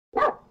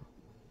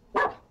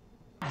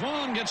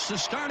gets the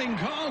starting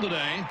call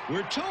today.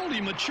 We're told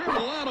he matured a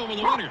lot over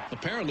the winter.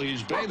 Apparently,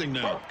 he's bathing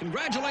now.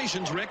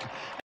 Congratulations, Rick.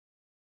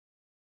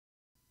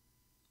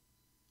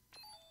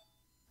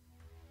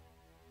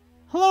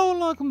 Hello and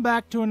welcome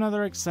back to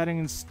another exciting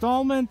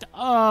installment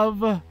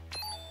of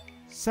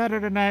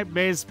Saturday Night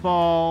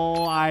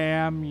Baseball. I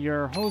am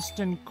your host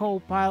and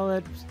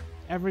co-pilot.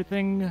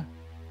 Everything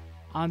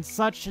on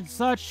such and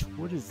such.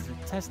 What is the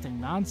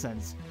testing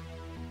nonsense?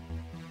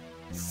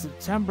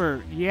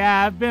 September.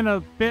 Yeah, I've been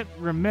a bit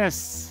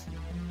remiss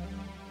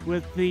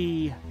with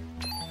the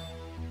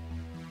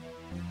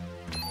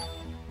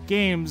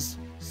games,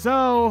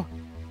 so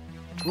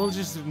we'll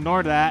just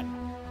ignore that.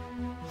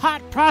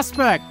 Hot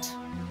Prospect!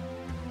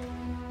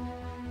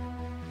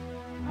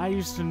 I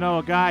used to know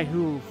a guy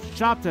who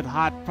shopped at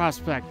Hot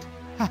Prospect.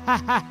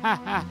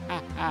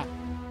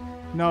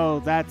 No,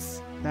 that's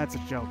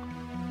a joke.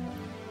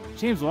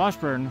 James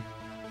Washburn.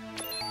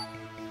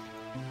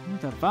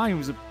 The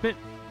volume's a bit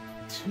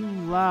too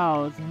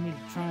loud. Let me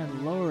try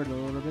and lower it a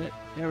little bit.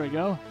 There we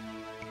go.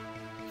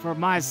 For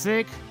my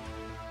sake.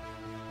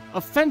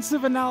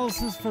 Offensive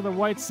analysis for the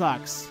White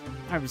Sox.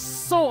 I'm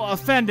so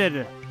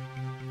offended.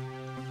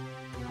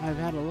 I've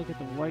had a look at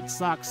the White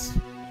Sox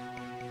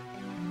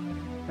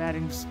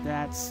batting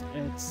stats,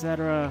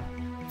 etc.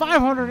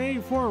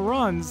 584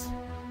 runs.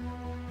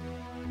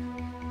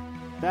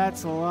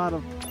 That's a lot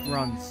of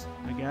runs,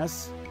 I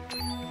guess.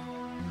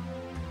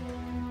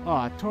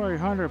 Oh, Torrey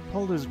Hunter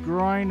pulled his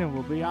groin and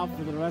will be out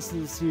for the rest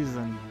of the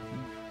season.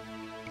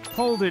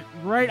 Pulled it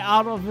right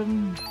out of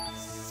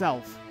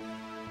himself.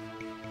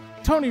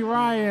 Tony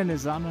Ryan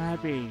is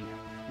unhappy.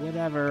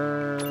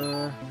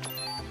 Whatever.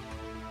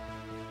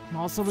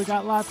 Also, we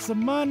got lots of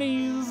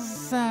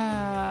monies.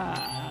 But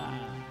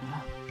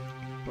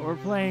we're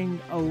playing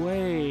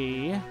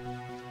away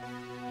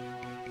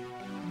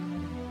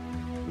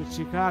with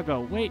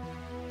Chicago. Wait,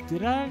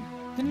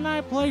 didn't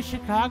I play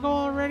Chicago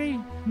already?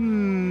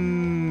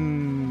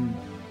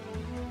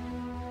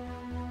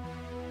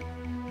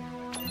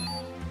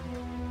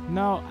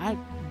 No,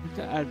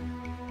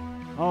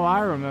 oh, I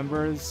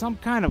remember. It's some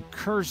kind of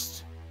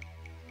cursed.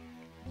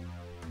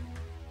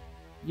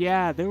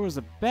 Yeah, there was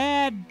a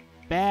bad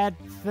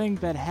thing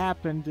that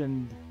happened,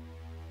 and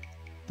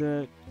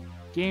the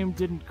game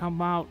didn't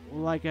come out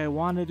like I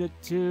wanted it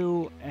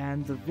to,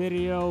 and the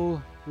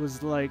video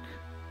was like,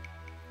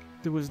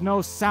 there was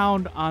no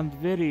sound on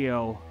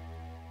video,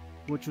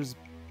 which was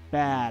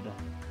bad.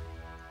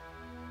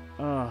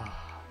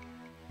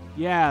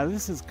 Yeah,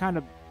 this has kind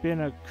of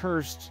been a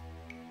cursed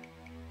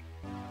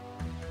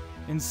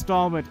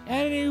installment.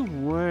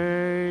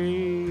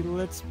 Anyway,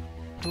 let's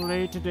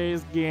play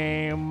today's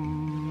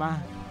game.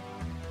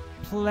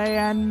 Play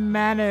and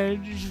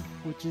manage,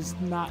 which is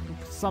not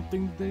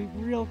something the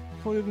real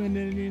Cleveland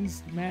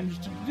Indians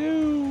managed to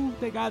do.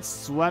 They got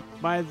swept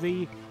by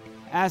the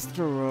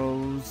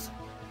Astros.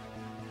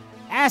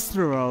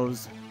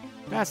 Astros?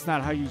 That's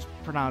not how you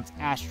pronounce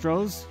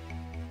Astros.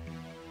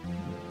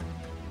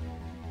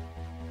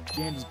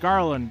 James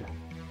Garland.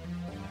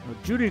 Or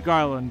Judy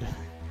Garland.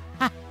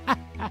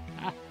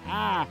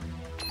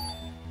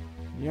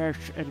 Yes,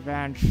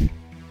 advance.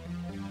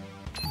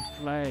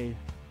 Play.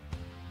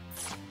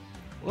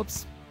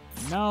 Whoops.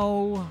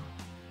 No.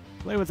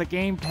 Play with a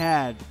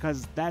gamepad,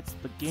 because that's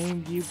the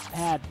game you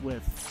pad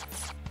with.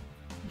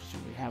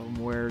 Should we have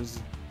them where's?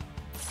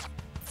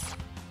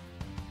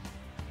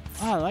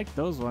 Oh, I like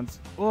those ones.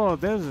 Oh,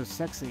 those are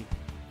sexy.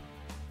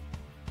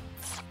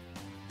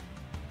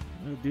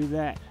 We'll do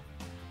that.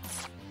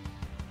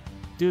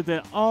 Do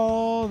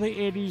all the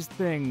 80s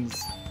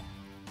things.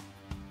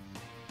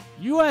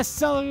 U.S.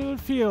 Cellular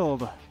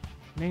Field.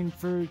 Named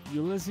for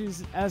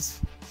Ulysses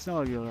S.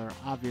 Cellular,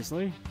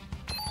 obviously.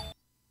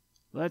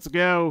 Let's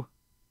go.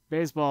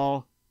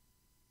 Baseball.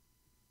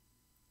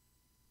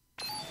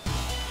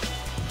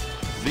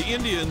 The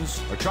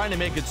Indians are trying to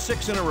make it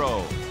 6 in a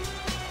row.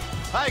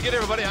 Hi again,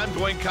 everybody. I'm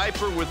Dwayne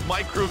Kuiper with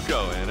Mike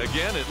Krukow. And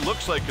again, it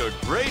looks like a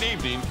great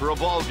evening for a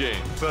ball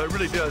game. Well, it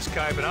really does,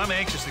 Kuiper, and I'm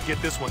anxious to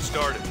get this one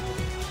started.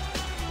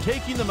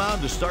 Taking the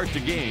mound to start the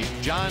game,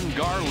 John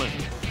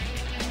Garland.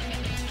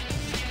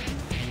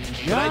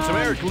 Tonight's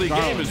American League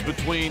game is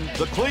between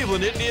the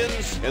Cleveland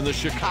Indians and the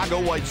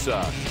Chicago White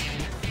Sox.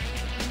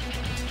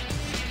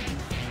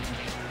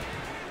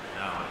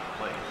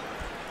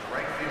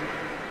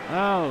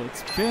 Oh,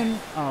 it's been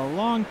a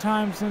long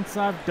time since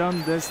I've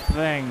done this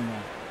thing.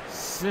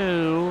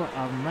 So,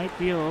 I might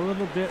be a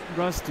little bit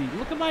rusty.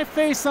 Look at my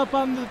face up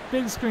on the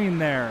big screen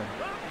there.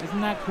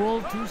 Isn't that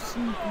cool to see?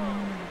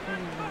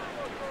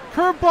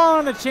 Curveball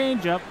and a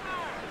changeup.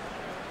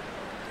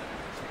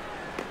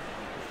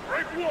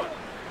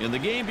 And the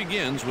game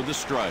begins with a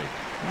strike.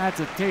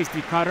 That's a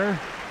tasty cutter.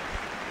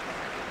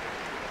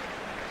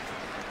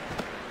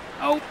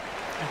 Oh!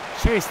 I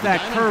chased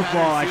that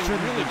curveball. I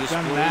shouldn't really have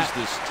done that.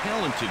 This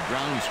talented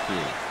grounds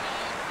crew.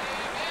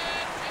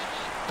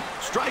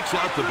 Strikes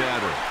out the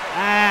batter.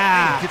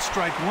 Ah! He gets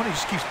strike one. He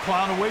just keeps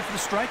plowing away for the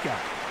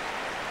strikeout.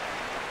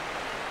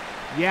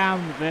 Yeah,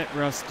 I'm a bit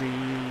rusty.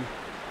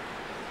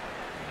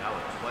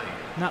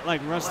 Not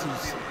like Rusty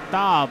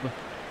Staub.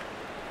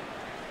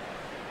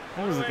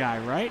 That was the guy,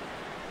 right?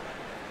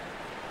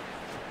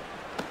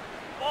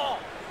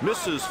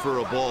 Misses for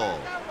a ball.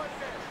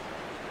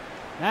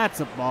 That's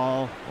a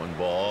ball. 1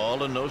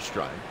 ball and no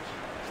strikes.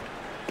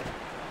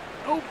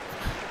 Oh.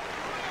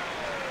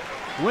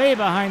 Way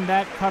behind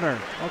that cutter.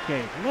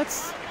 Okay,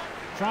 let's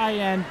try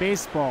and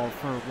baseball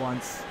for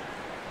once.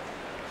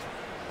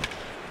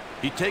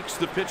 He takes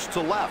the pitch to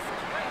left.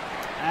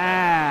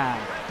 Ah,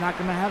 not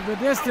gonna have the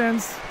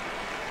distance.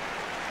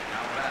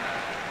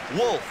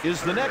 Wolf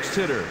is the next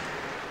hitter.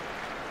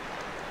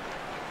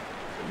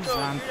 He's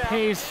on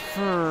pace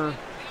for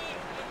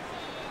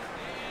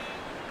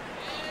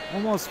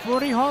almost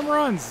 40 home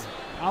runs.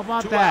 How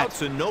about 2 that?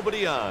 outs and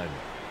nobody on.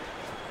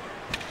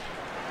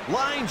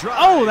 Line drive.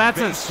 Oh, that's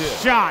base a hit.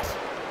 shot.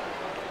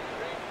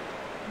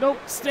 Nope,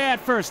 stay at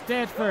first,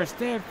 stay at first,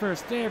 stay at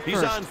first, stay at first.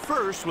 He's on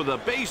first with a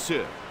base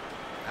hit.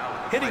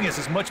 Hitting is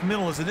as much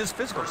mental as it is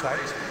physical,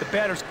 Titus. The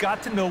batter's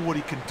got to know what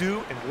he can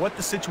do and what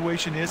the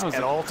situation is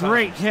at all times.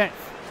 Great hit.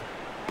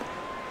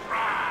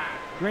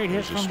 Great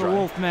hit There's a from the strike.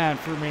 Wolfman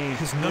for me.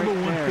 His Right number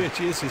 1 there. pitch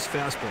is his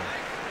fastball.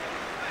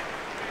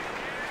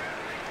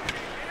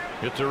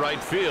 Hit to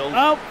right field.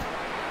 Oh,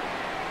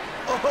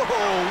 Oh,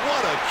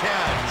 what a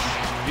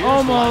catch. Here's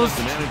Almost.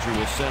 The lineup the manager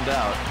will send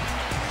out.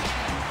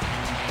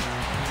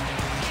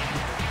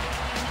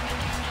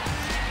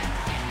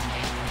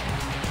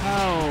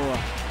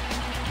 oh.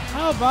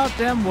 How about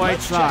them White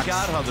Let's Sox? check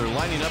out how they're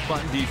lining up on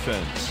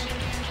defense.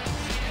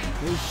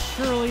 They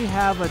surely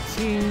have a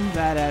team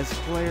that has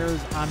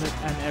players on it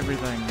and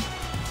everything.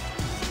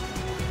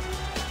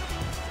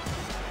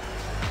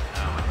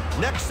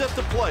 Next at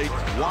the plate,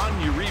 Juan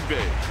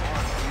Uribe.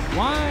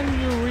 Juan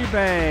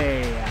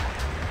Uribe.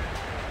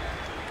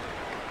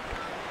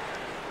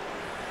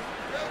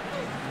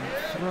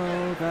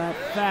 Throw that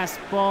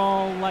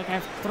fastball like I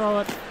throw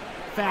it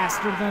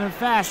faster than a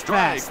fast.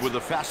 Strike with a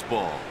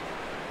fastball.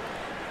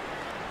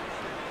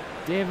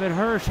 David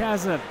Hirsch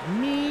has a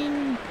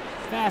mean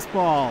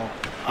fastball.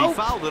 He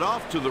fouled it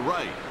off to the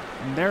right.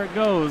 And there it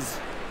goes.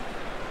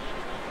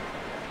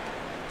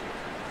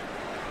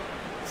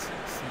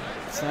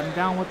 Set him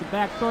down with the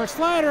backdoor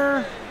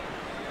slider.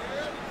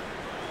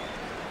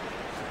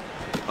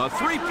 A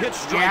 3-pitch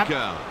Yep.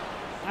 strikeout.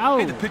 Oh,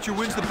 Hey, the pitcher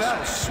wins the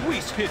battle.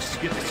 Sweet pitch to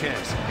get the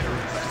chance.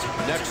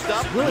 Next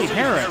up, Willie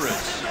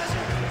Harris.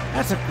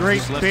 That's a great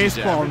This lefty's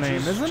baseball average name,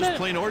 is isn't just it?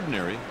 plain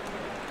ordinary.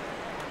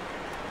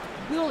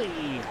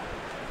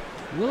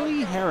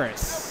 Willie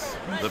Harris.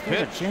 The Let's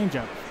get a pitch.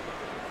 changeup.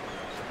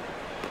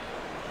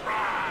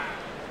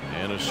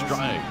 And a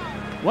strike.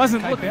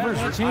 Wasn't Kai looking for a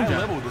batters are eye changeup.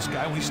 level with this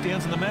guy when he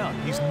stands on the mound.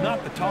 He's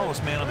not the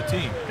tallest man on the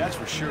team, that's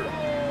for sure.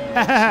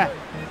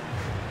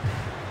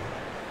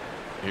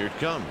 Here it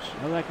comes.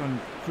 I like when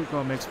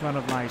Kuko makes fun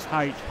of my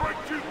height.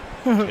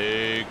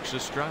 Takes a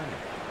strike.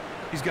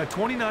 He's got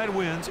 29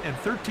 wins and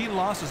 13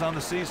 losses on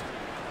the season.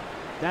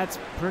 That's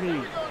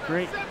pretty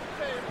great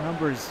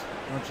numbers,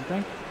 don't you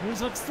think?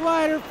 Here's a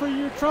slider for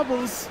your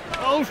troubles.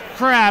 Oh,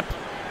 crap.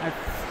 I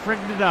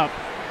frigged it up.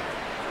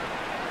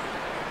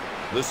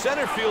 The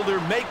center fielder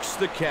makes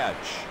the catch.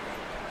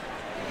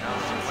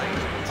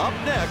 Up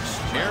next,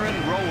 Aaron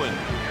Rowan.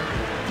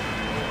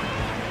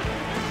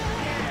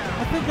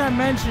 I think I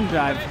mentioned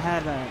I've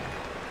had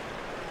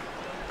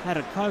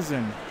a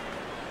cousin.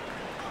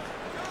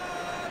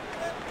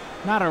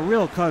 Not a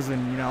real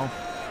cousin, you know.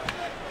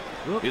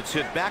 Whoop. It's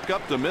hit back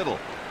up the middle.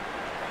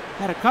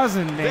 Had a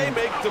cousin They named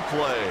make the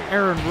play.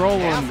 Aaron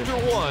Rowland. After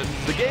 1,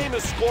 the game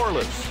is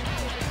scoreless.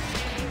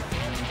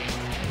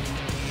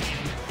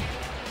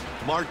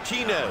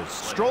 Martinez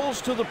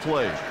strolls to the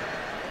plate.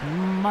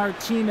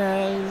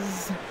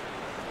 Martinez.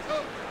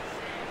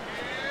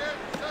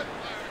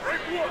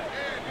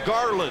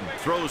 Garland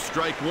throws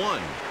strike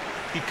 1.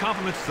 He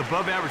complements his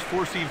above-average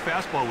 4-seam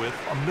fastball with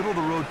a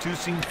middle-of-the-road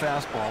 2-seam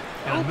fastball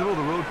and a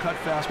middle-of-the-road cut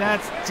fastball.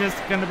 That's just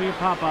going to be a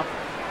pop-up.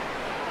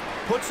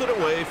 Puts it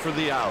away for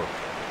the out.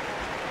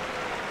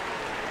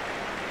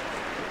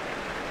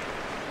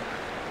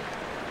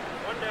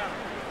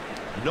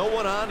 No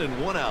one on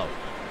and 1 out.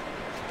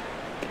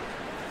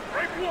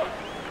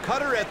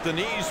 Cutter at the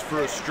knees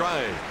for a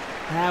strike.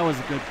 That was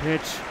a good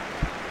pitch.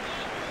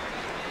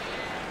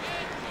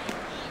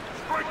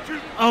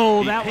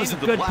 Oh, He that was a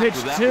painted the good black pitch,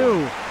 with that too.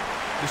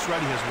 one. This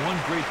righty has one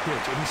great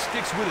pitch, and he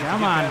sticks with it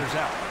Come to get on. batters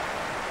out.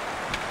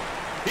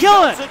 He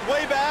Kill dumps it.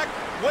 Way back,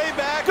 way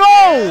back.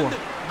 Go! And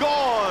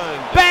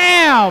gone.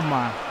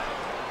 Bam!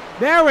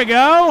 There we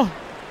go.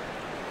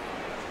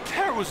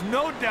 There was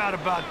no doubt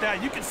about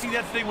that. You can see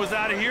that thing was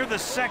out of here the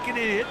second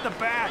it hit the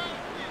bat.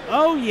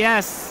 Oh,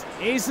 yes.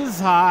 Aces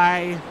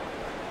high.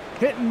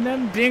 Hitting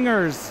them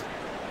dingers.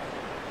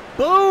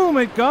 Boom,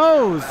 it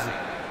goes.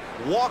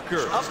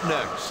 Walker up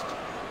next.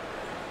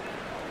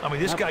 I mean,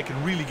 this guy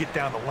can really get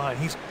down the line.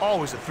 He's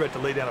always a threat to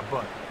lay down a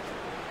bunt.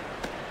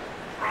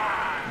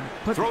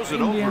 Put Throws the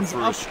it over Indians for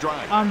a up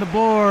strike. on the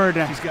board.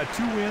 He's got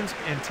 2 wins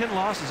and 10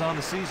 losses on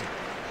the season.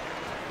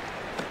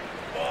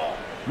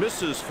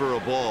 Misses for a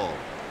ball.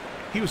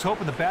 He was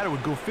hoping the batter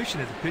would go fishing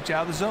at the pitch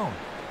out of the zone.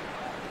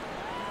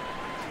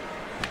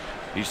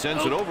 He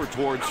sends it over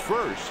towards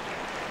first.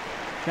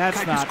 That's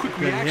Kite, not his a quick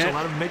good reaction hit.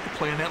 allowed him to make the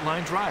play on that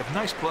line drive.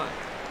 Nice play.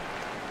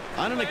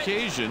 On an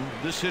occasion,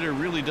 this hitter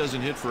really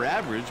doesn't hit for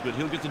average, but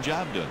he'll get the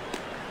job done.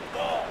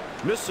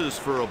 Misses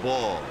for a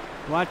ball.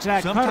 Watch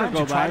that cutter Sometimes go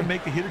you try by. to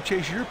make the hitter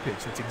chase your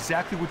pitch. That's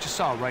exactly what you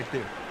saw right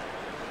there.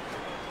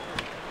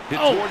 Hit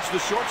towards the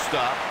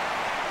shortstop.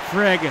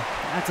 Frig,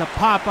 that's a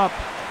pop-up.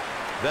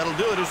 That'll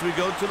do it as we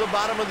go to the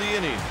bottom of the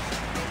inning.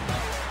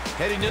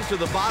 Heading into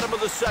the bottom of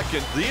the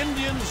second, the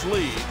Indians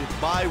lead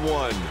by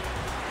 1.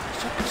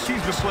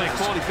 He's been playing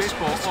quality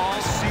baseball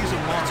all season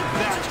long.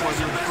 That's why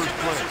they're in the first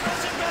place.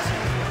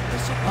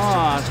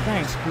 Aw,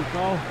 thanks,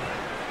 Kuko.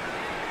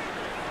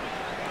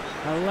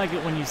 I like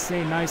it when you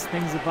say nice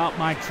things about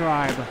my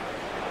tribe.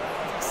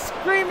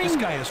 Screaming This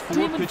guy has 4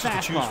 demon pitches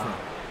to choose fastball. from.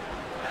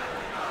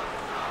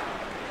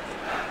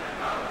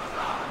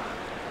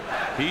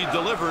 He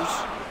delivers.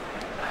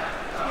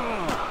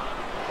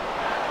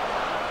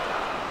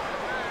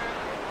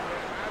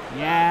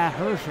 Yeah,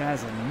 Hirsch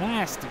has a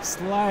nasty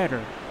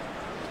slider.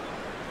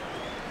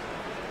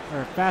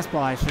 Or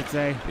fastball, I should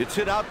say. It's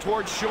hit out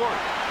towards short.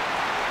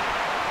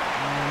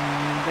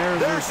 And there's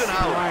a There's an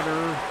out.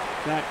 slider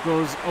that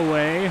goes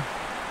away.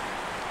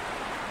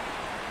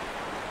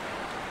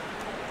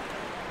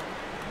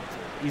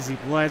 Easy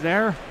play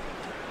there.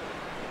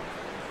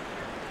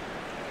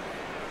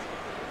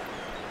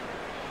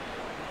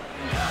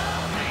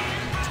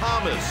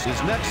 Thomas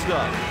is next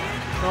up.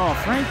 Oh,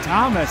 Frank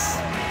Thomas,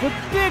 the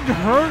big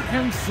hurt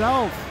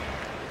himself.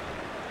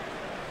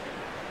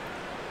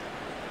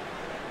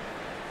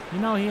 You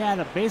know, he had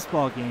a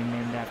baseball game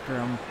named after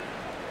him.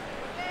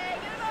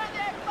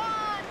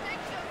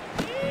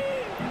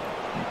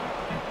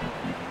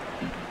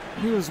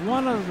 He was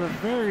one of the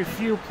very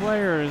few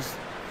players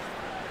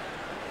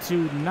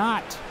to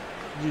not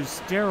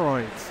use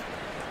steroids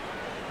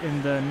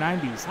in the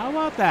 90s. How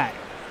about that?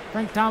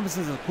 Frank Thomas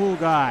is a cool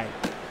guy.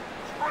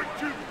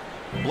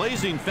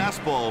 Blazing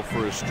fastball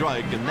for a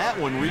strike, and that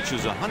one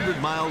reaches 100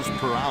 miles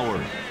per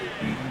hour.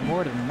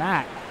 More than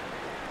that.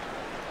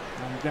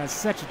 I'm going to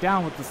set you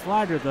down with the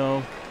slider,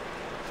 though.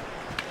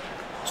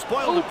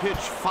 Spoiled the pitch,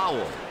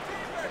 foul.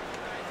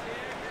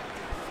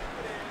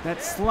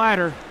 That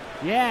slider.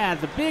 Yeah,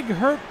 the big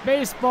hurt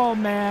baseball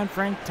man,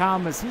 Frank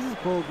Thomas. He's a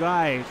cool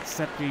guy,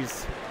 except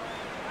he's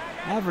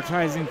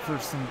advertising for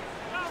some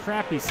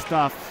crappy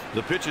stuff.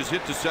 The pitch is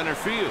hit to center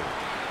field.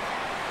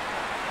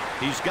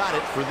 He's got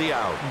it for the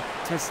out.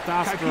 He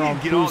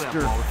Testosterone didn't get all that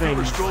booster ball. The fielder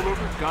things. strolled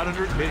over, got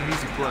under it, made an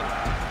easy play.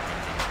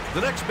 The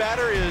next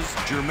batter is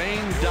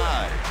Jermaine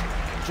Dye.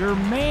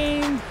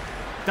 Jermaine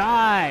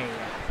Dye.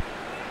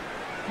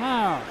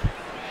 Wow.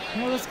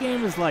 You know, this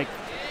game is like,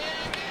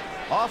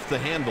 Off the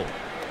handle.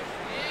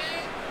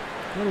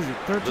 what is it,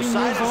 The 13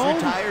 side years is old?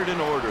 retired in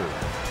order.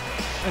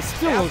 It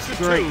still looks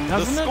After great, two,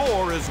 doesn't the it?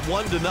 score is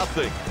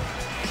 1-0.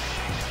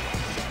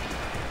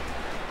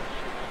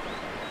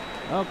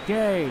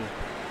 Okay.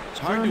 It's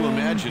hard to Vernon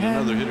imagine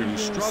another hitter who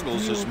Henry,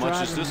 struggles as steel much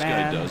as driving this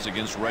man. guy does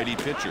against righty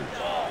pitchers.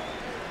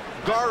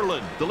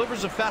 Garland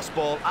delivers a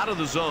fastball out of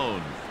the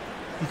zone.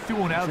 He threw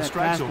one out of the That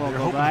strike zone fastball there,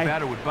 go hoping by. the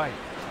batter would bite.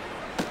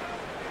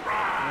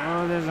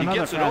 Oh, there's He another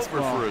gets it over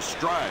fastball. for a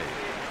strike.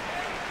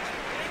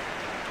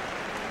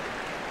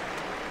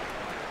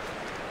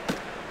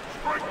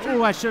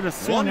 Oh, I should have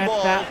swung One at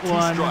ball, that 2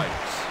 one.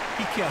 strikes.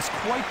 He casts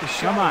quite the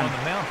shot on. on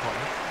the mound,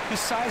 partner. His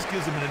size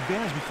gives him an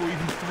advantage before he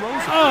even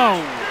throws it. Oh!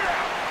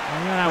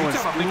 And then I You was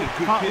talk about making a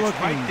good caught pitch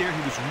looking. right there.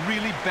 He was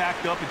really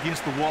backed up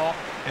against the wall,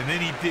 and then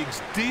he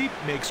digs deep,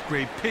 makes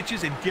great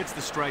pitches, and gets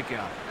the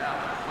strikeout.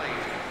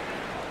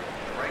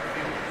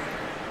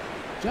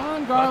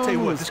 John I'll tell you Garland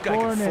what, was this guy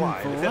born can in fly.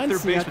 If that third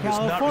Valencia, baseman does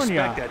not respect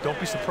California. that, don't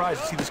be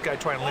surprised to see this guy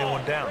try and lay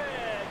one down.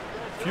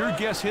 If you're a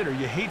guess hitter,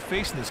 you hate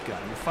facing this guy.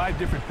 With 5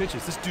 different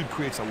pitches, this dude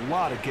creates a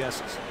lot of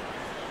guesses.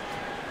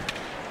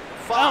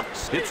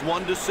 Fox hits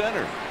one to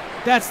center.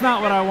 That's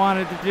not what I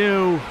wanted to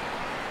do.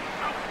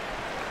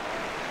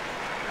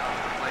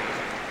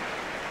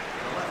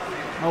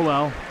 Oh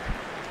well.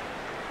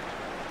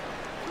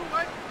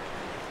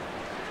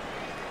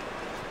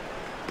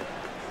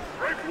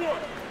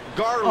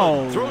 Garland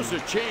Oh. throws a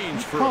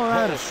change for a Call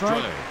that ball a strike?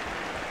 strike.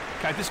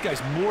 God, this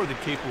guy's more than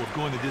capable of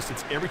going the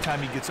distance every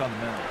time he gets on the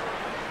mound.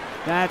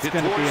 That's Hit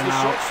going to towards be an the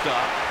out.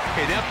 shortstop.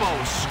 Hey, that ball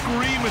was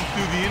screaming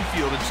through the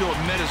infield until it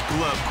met his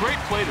glove. Great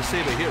play to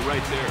save a hit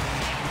right there.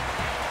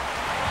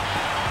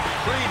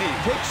 Brady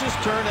takes his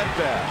turn at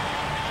bat.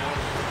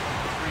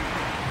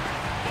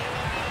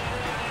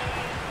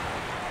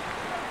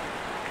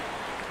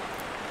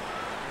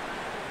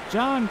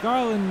 John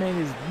Garland made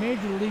his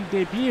major league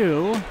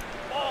debut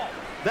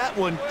That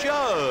one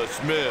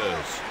just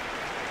missed.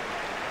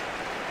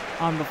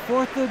 on the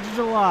 4th of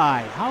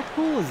July. How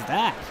cool is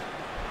that?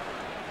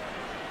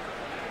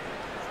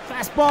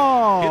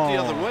 Fastball! Hit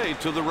the other way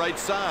to the right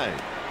side.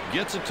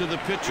 Gets it to the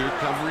pitcher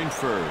covering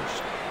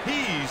first.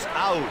 He's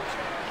out.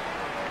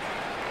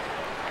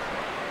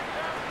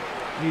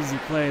 Easy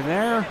play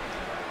there.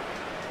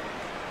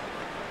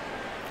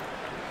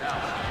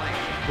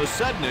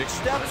 Posednik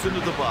steps into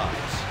the box.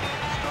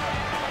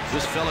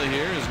 This fella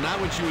here is not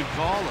what you would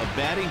call a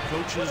batting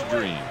coach's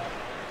dream.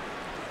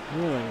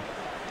 Really.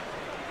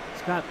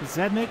 Scott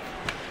Zednik.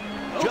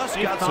 Just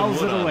He got some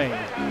fouls wood it on away.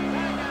 it.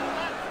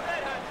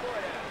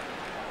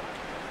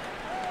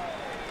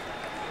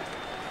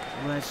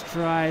 Let's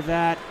try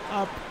that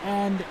up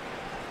and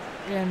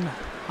in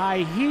high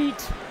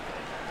heat.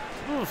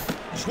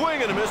 Oof.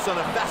 Swing and a miss on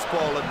a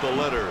fastball at the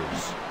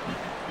letters.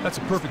 That's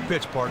a perfect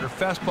pitch, partner.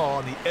 Fastball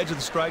on the edge of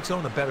the strike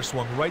zone. The batter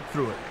swung right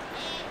through it.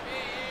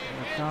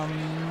 Here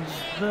comes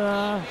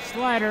the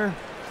slider.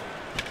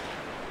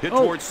 Hit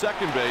Oh. towards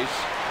second base.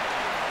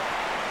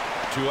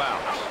 2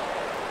 outs.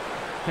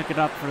 Pick it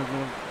up for the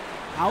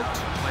out.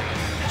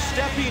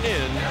 Stepping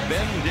in,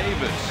 Ben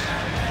Davis.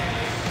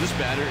 This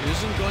batter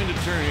isn't going to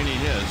turn any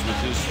heads with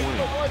his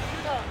swing.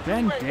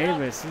 Ben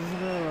Davis. Is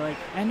there like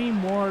any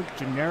more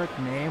generic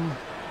name?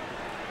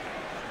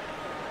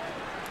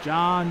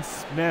 John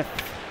Smith.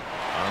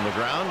 On the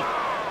ground.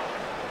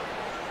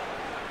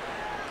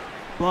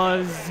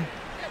 Buzz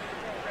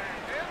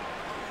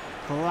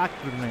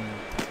Blackman.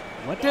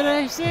 What did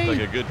I say?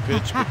 Like a good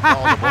pitch, but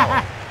call the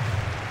ball.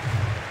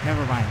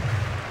 Never mind.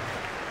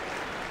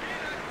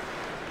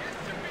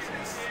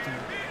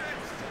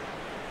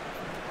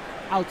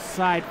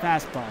 Outside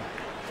fastball.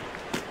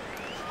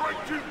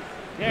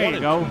 There you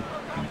go.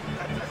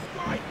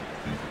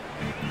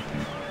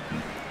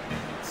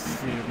 Let's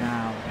see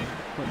now.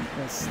 Put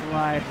the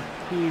slide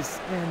piece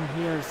in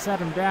here. Set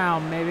him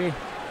down, maybe.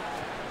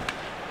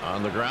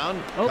 On the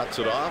ground, Oh. cuts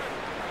it off.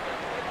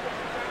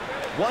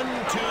 1,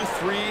 2,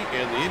 3,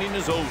 and the inning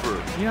is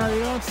over. You know, you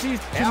don't see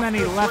too After many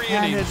 3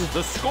 left-handed innings,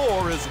 the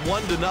score is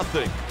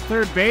 1-0.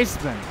 third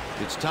basemen.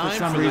 It's time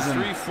some for reason.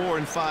 the 3, 4,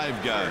 and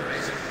 5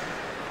 guys.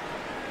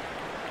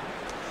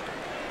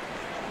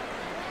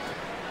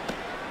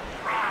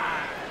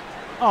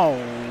 Oh,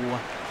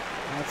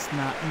 that's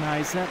not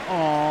nice at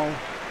all.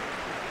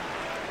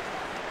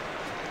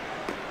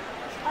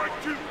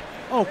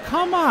 Oh,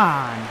 come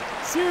on.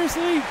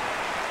 Seriously?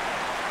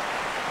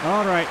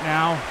 All right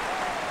now.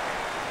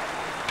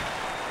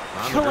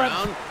 On the Kill it.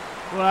 ground,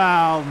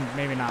 Well,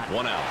 maybe not.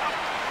 1 out.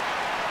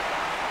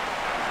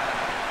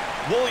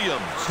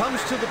 Williams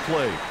comes to the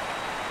plate.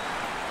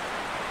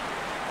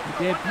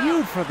 He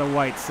debuted for the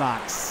White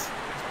Sox.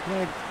 He's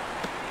played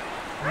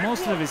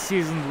most of his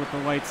seasons with the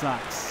White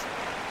Sox.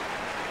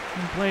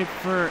 He played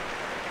for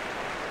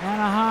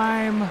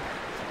Anaheim.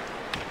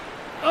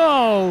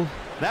 Oh,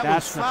 That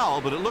that's was foul,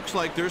 but it looks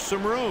like there's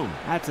some room.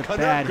 That's a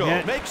bad Canerco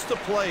hit. makes the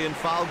play in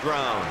foul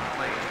ground.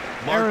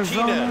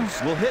 Arizona.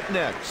 Martinez will hit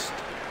next.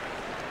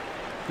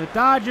 the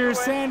Dodgers,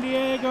 San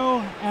Diego,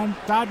 and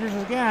Dodgers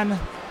again,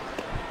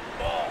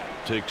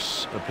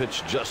 Takes a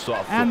pitch just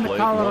off and the the plate.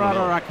 Colorado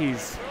 1-0.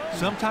 Rockies.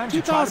 Sometimes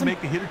you try to 2000 make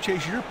the hitter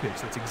chase your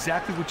pitch. That's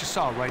exactly what you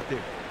saw right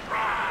there.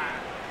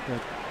 The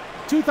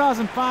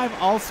 2005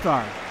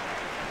 All-Star.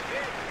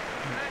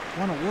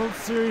 Won a World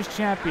Series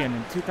champion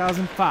in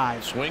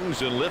 2005.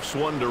 Swings and lifts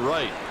one to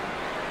right.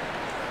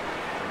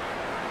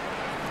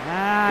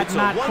 That's It's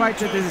not a 1, quite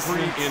 2, the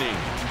distance. 3 inning.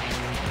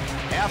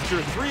 After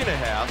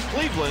 3.5,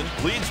 Cleveland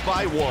leads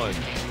by 1.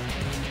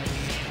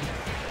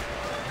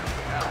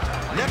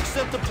 Next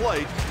at the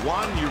plate,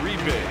 Juan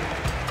Uribe.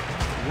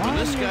 When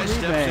this guy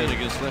steps in Uribe.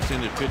 against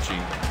left-handed pitching,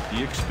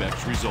 he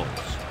expects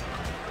results.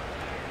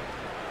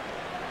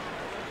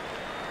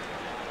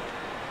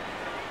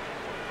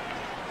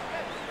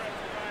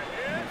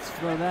 Let's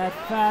throw that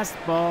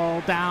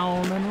fastball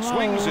down and low.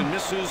 Swings and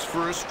misses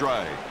for a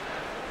strike.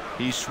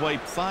 He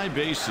swiped 5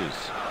 bases.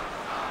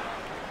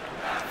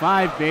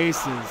 5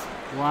 bases.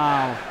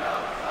 Wow.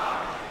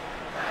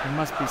 He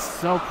must be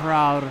so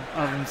proud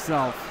of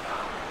himself.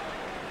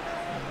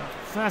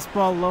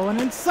 Fastball low and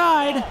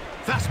inside.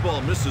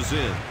 Fastball misses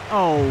in.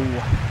 Oh.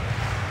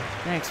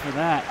 Thanks for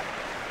that.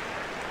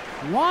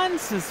 Juan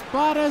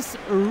Cespedes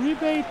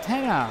Uribe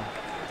Tena.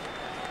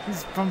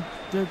 He's from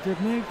the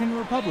Dominican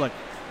Republic.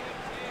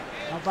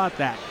 How about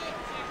that?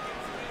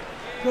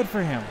 Good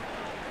for him.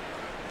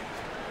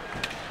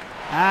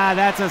 Ah,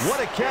 that's a...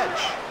 What a catch.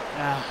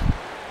 Ah.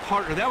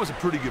 Partner, that was a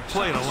pretty good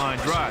play on a line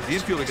drive. The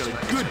infielder got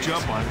a good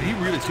jump on it. He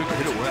really took the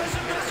hit away.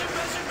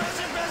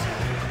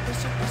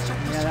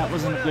 Yeah, that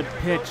wasn't a good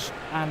pitch.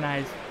 And I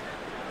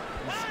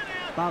was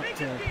about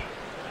to...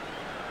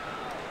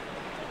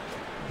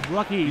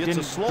 Lucky he Gets a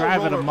didn't slow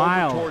drive it roller a over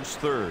mile. towards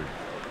third.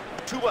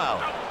 2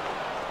 out.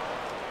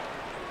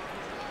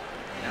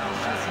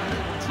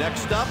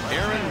 Next up,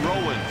 Aaron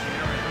Rowan.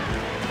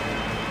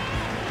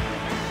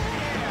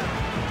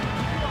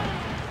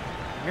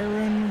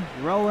 Aaron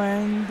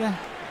Rowand.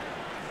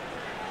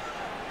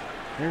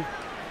 They're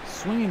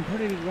swinging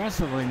pretty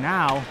aggressively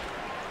now.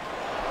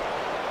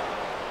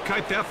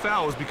 Kite, that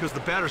foul was because the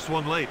batter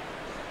swung late.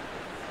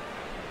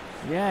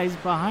 Yeah, he's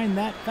behind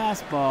that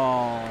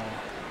fastball.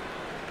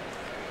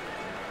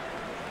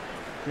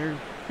 They're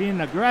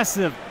being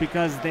aggressive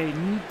because they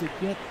need to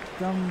get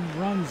some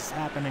runs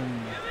happening.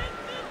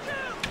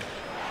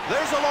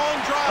 There's a long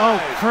drive. Oh,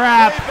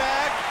 crap. Way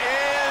back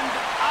and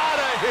out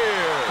of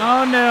here.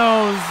 Oh,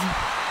 no.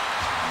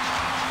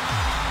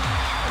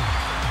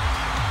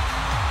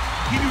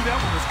 He knew that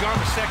one was gone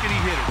the second he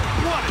hit it.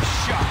 What a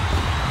shot.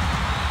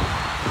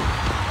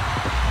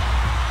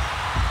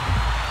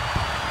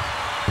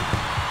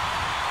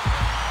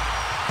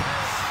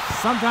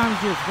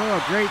 sometimes you throw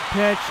a great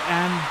pitch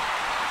and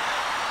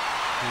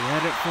you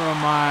hit it for a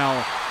mile.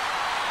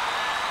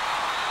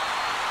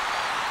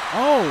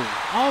 Oh,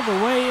 all the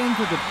way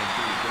into the...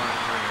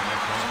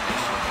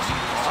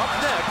 Up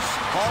next,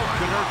 Paul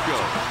Konerko.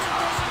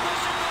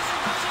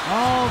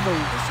 All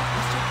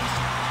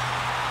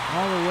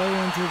the way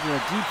into the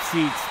deep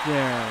seats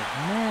there.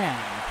 Man.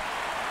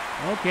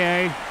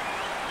 Okay.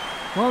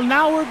 Well,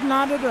 now we're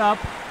knotted up.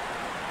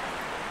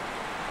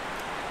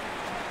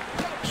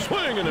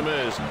 Swing and a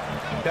miss.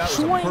 That was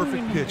a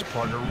perfect pitch,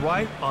 partner.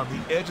 Right on the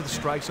edge of the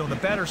strike zone. The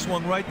batter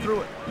swung right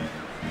through it.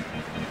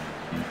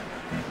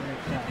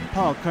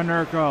 Paul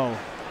Konerko.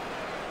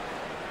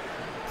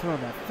 Throw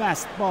that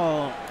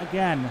fastball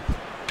again.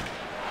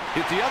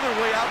 Hit the other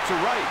way out to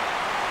right.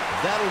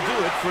 That'll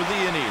do it for the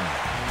inning.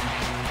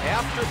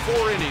 After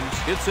 4 innings,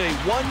 it's a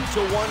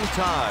 1-1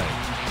 tie.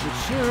 It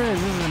sure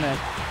is, isn't it?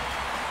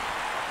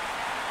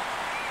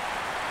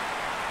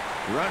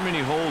 There aren't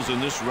many holes in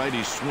this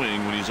righty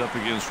swing when he's up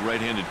against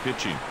right-handed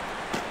pitching.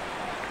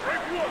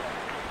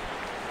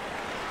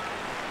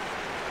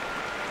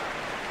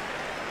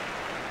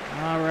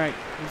 All right,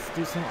 let's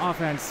do some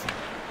offense.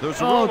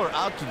 There's a roller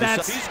out to the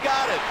side. He's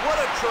got it. What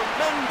a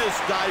tremendous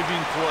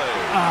diving play.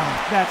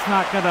 That's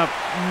not gonna...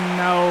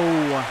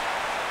 No.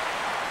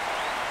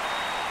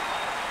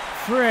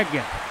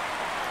 Frig.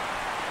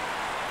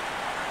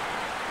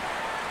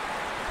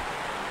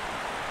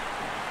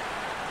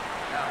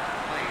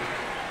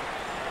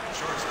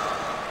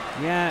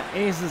 Yeah,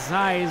 Aces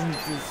High isn't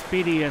the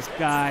speediest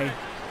guy.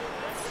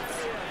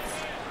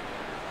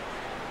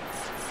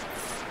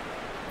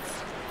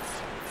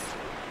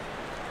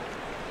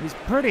 He's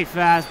pretty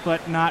fast,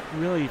 but not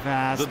really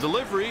fast. The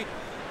delivery.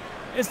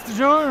 It's the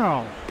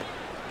journal.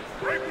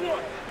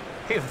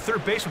 Hey, if the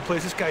third baseman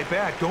plays this guy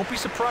back, don't be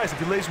surprised if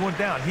he lays one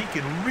down. He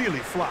can really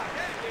fly.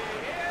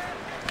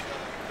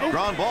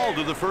 Ground ball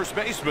to the first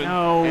baseman.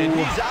 No. And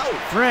he's out.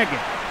 Frig.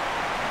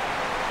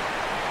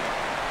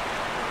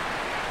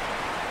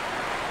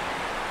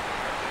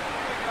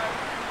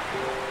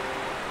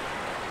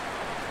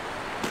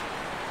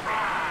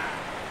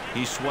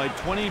 He swiped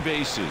 20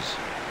 bases.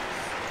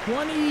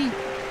 20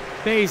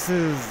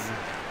 bases.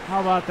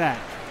 How about that?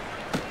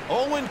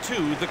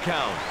 0-2 the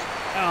count.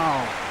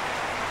 Oh.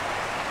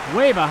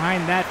 Way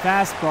behind that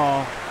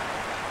fastball.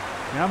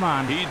 Come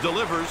on. He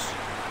delivers.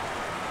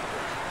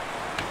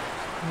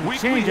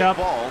 Change up.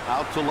 Ball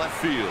out to left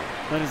field.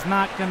 But it's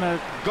not gonna...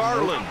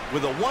 Garland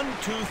with a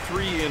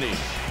 1-2-3 inning.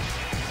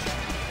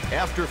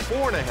 After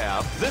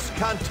 4.5, this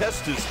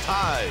contest is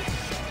tied.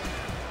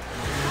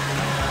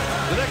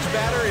 The next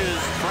batter is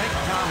Frank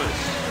Thomas.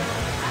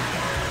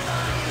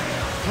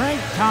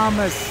 Frank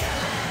Thomas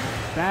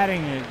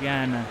batting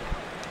again.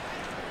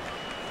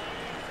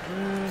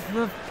 There's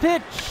the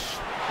pitch.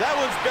 That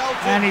one's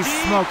belted and he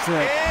deep smokes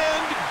it.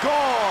 And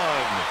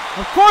gone.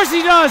 Of course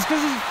he does,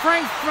 because he's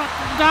Frank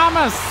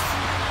Thomas.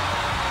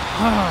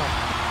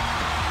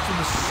 So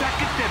the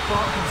second that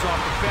ball comes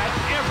off the bat,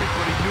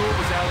 everybody knew it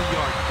was out of the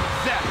yard.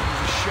 That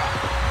was a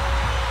shot.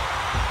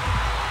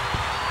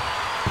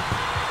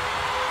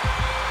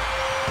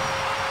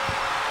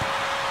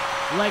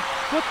 Like,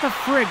 what the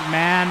frig,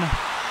 man?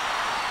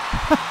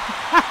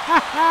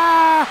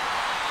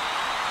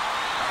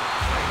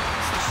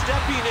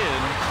 Stepping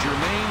in,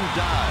 Jermaine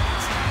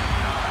dies.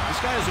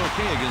 This guy is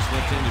okay against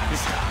left-handed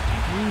pitching.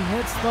 He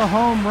hits the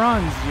home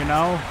runs, you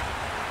know.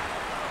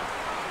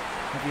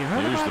 Have you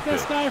heard about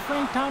this guy,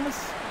 Frank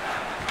Thomas?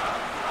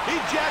 He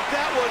jacked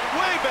that one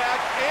way back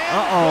and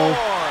gone.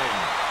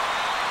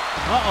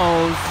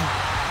 Uh-ohs.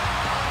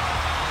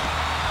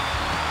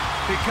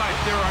 Hey, Kite,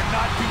 there are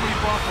not too many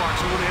ballparks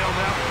who would have held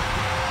that one.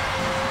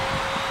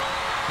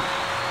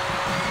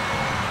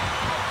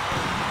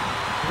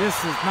 This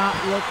does not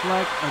look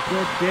like a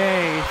good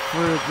day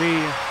for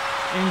the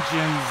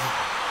engines.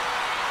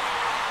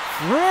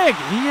 Frig,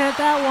 he hit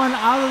that one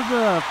out of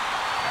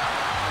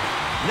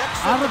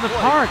the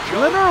park,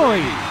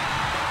 literally.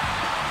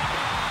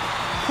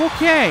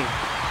 Okay.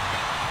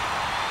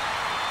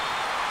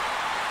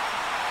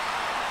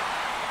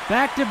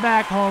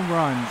 Back-to-back home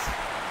runs.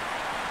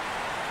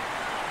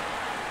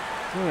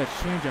 Throw that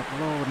changeup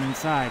low and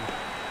inside.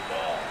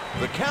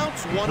 The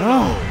count's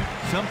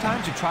 1-0.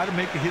 Sometimes you try to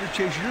make the hitter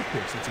chase your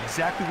pitch. That's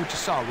exactly what you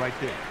saw right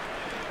there.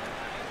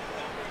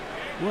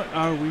 What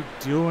are we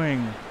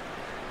doing?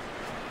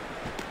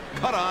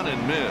 Cut on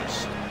and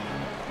missed.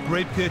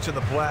 Great pitch on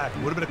the black.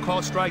 Would have been a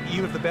called strike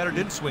even if the batter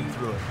didn't swing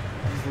through it.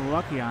 He's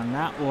lucky on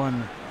that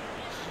one.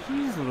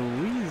 Jeez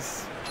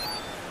Louise.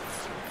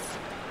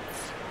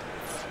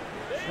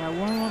 Should I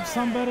warm up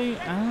somebody?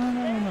 I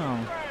don't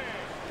know.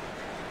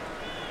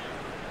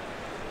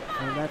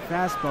 Throw that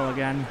fastball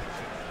again.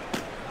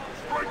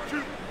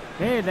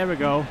 Hey, there we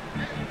go.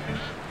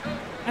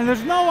 And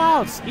there's no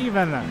outs,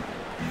 even.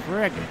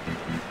 Frick.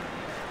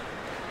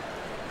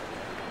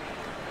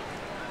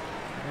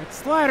 That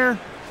slider.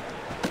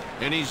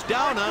 And he's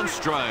down on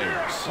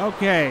strikes.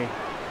 Okay.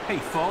 Hey,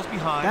 falls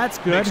behind. That's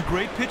good. Makes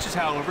great pitches,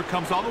 however.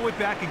 Comes all the way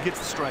back and gets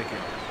the strike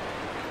in.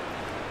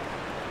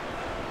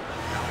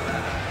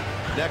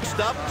 Next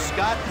up,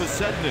 Scott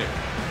Posednik.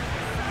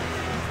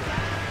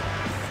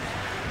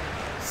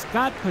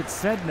 Scott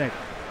Posednik.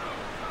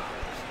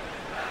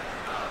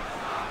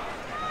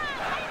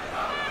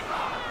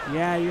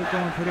 Yeah, you're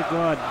going pretty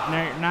good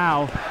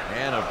now.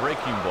 And a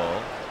breaking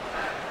ball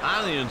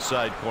on the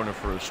inside corner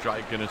for a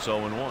strike, and it's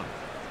 0-1.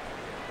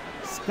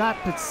 Scott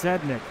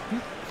Posednik.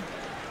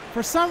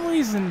 For some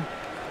reason,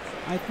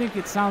 I think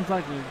it sounds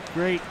like a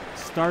great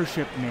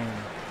starship name.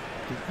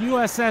 The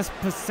USS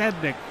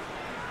Posednik.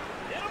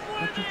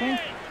 What you think?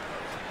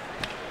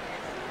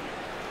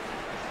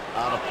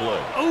 Out of play.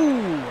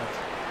 Oh!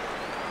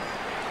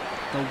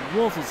 The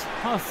wolf is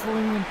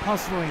hustling and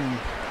bustling.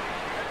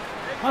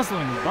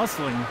 Hustling and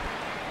bustling.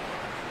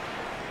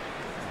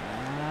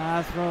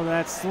 Throw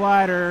that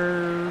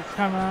slider.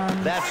 Come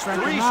on. That's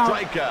strike 3 him out.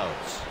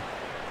 strikeouts.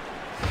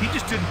 He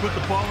just didn't put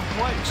the ball in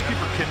play.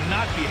 Skipper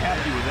cannot be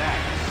happy with that.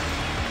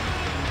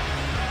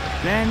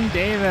 Ben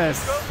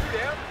Davis.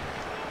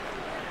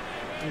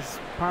 Is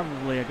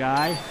probably a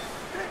guy.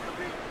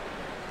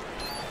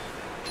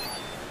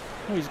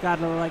 Oh, he's got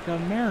like a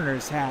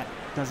Mariners hat,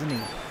 doesn't he?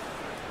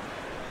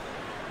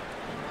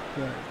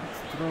 Okay,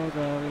 let's throw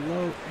the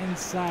low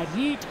inside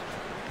heat.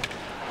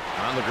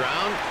 On the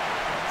ground.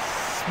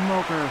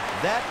 Smoker.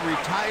 That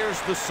retires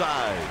the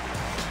side.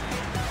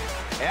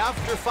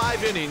 After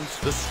 5 innings,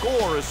 the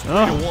score is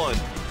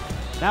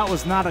 3-1. That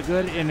was not a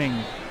good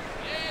inning.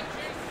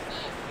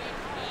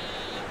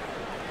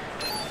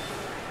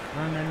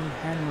 Vernon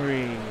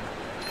Henry.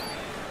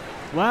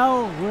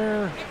 Well,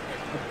 we're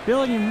a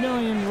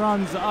billion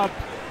runs up.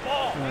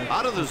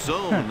 Out of the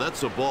zone,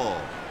 that's a ball.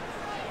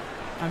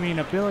 I mean,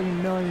 a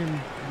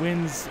billion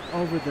wins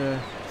over the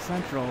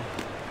Central.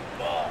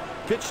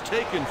 Pitch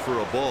taken for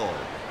a ball.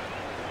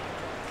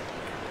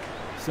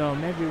 So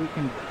maybe we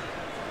can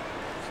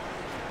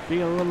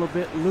be a little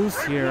bit loose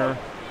here.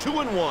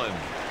 2-1.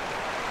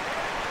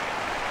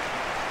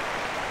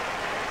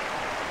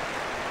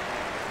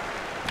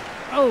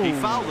 Oh! He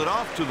fouled it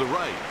off to the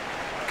right.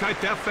 Kite,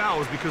 that foul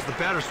was because the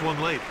batter swung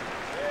late.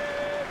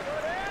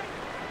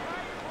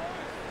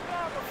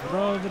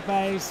 Throw the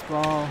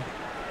baseball.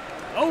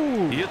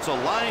 Oh! He hits a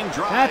line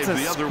drive That's a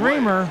the other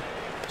screamer. way.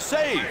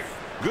 Safe.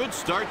 Good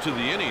start to the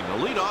inning. A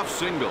leadoff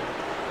single.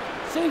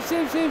 Safe,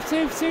 safe, safe,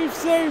 safe, safe,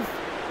 safe.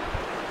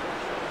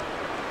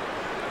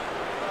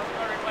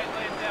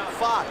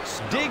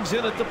 Fox digs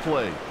in at the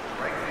plate.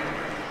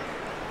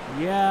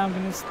 Yeah, I'm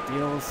gonna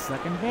steal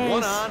second base.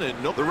 One on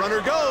and no. The runner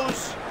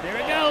goes. There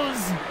it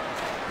goes.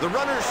 The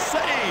runner's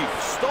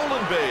safe.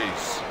 Stolen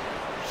base.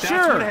 That's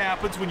Sure. what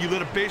happens when you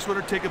let a base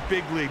runner take a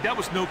big lead. That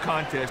was no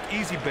contest.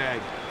 Easy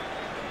bag.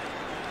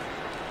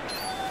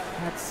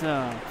 That's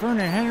Vernon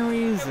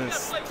Henry's a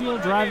steel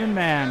driving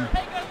man.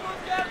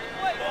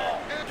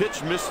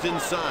 Pitch missed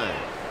inside.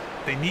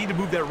 They need to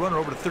move that runner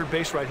over to third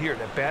base right here.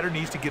 That batter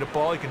needs to get a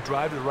ball he can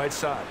drive to the right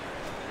side.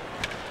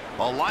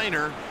 A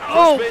liner.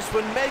 Oh. First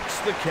baseman makes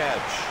the catch.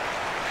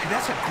 Hey,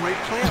 that's a great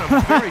play on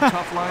a very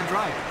tough line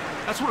drive.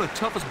 That's one of the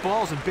toughest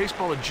balls in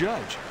baseball to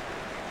judge.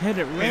 Hit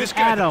it Hey, right this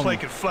guy at at the him. plate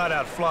can flat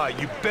out fly.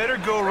 You better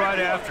go right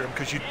after him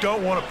because you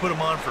don't want to put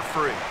him on for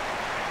free.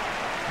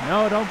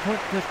 No, don't put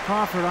this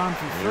Crawford on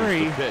for Here's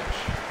free. the pitch.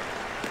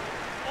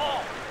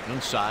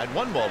 Inside,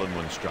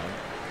 1-1 strike.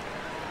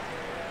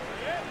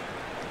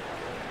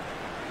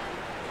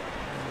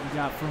 We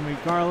got from me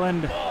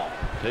Garland.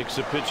 Takes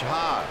a pitch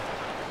high.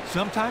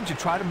 Sometimes you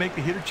try to make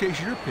the hitter chase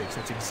your pitch.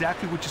 That's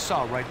exactly what you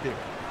saw right there.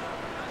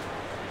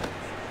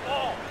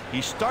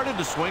 He started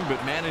to swing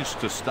but managed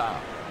to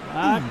stop.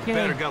 Okay.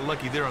 Batter got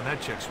lucky there on that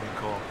check swing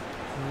call.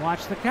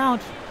 Watch the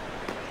count.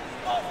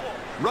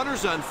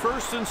 Runners on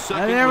first and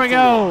second. There we with the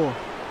go.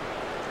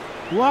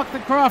 Walk the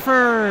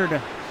Crawford.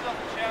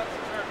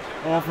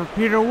 Oh, for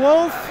Peter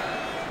Wolf.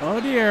 Oh,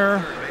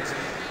 dear.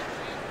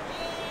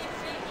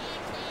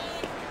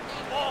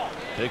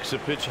 Takes a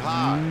pitch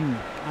high.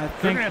 I They're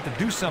think going to have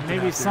to do something maybe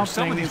out there. Some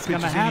something of these is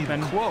gonna pitches ain't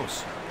even happen.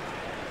 close.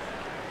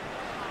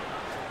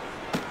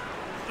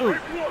 Ooh,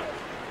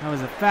 that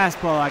was a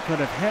fastball I could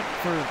have hit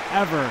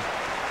forever.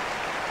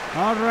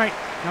 All right,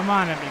 come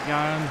on, Eddie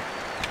Garland.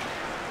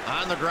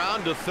 On the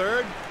ground to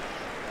third.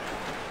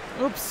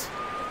 Oops.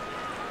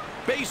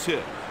 Base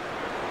hit.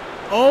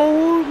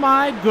 Oh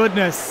my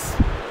goodness.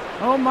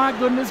 Oh my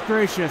goodness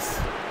gracious.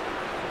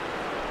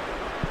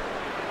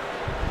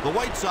 The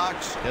White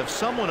Sox have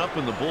someone up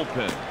in the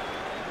bullpen.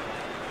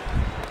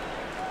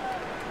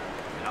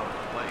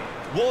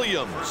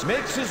 Williams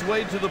makes his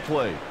way to the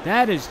plate.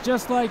 That is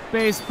just like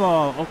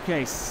baseball.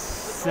 Okay,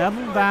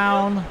 settle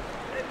down.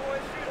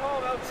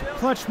 It's a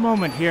clutch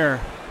moment here.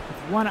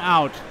 With 1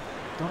 out.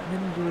 Don't hit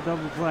him to a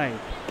double play.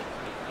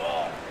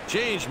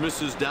 Change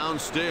misses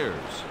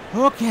downstairs.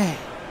 Okay.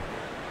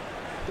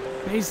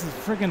 Base is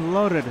freaking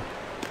loaded.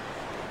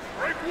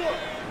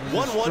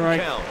 1-1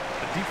 strike. count.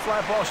 A deep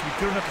fly ball should be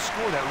good enough to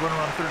score that runner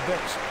on third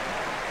base.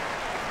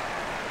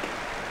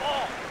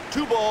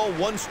 2 ball,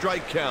 1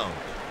 strike count.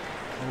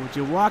 Would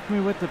you walk me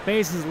with the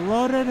bases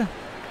loaded?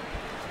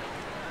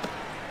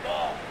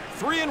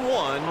 3-1.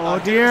 Oh, on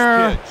his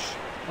dear. pitch.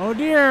 Oh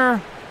dear.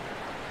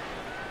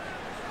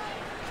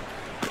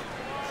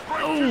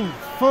 Oh,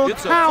 full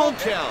It's count. a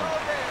full count.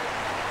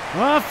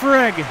 Oh,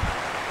 frig.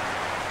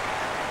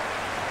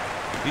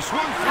 He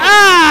swung through.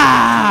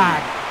 Ah!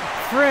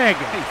 Frig.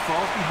 Hey,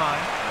 falls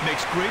behind,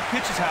 makes great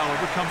pitches,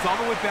 however, comes all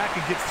the way back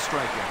and gets the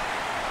strikeout.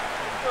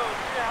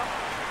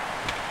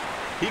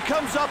 He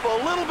comes up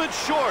a little bit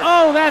short.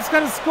 Oh, that's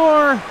going to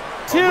score A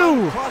 2.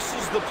 run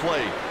crosses the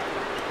plate.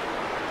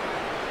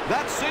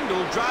 That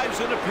single drives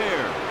in a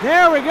pair.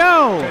 There we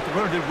go. In fact, the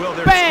runner did well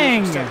there.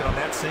 Bang! To score for second on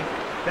that sink.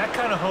 That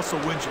kind of hustle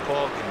wins you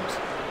ball games.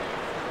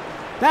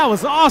 That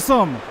was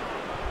awesome.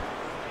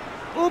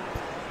 Oop.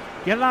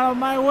 Get out of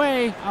my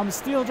way. I'm a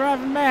steel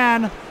driving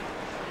man.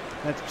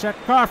 That's Chet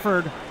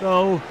Crawford,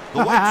 though.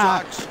 The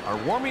White Sox are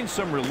warming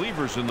some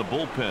relievers in the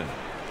bullpen.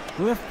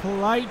 Cliff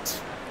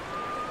Polite.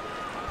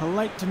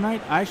 Polite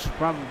tonight. I should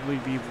probably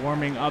be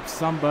warming up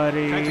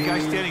somebody. In fact, the guy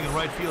standing in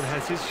right field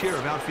has his share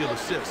of outfield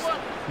assists.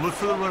 Look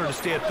for the runner to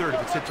stay at third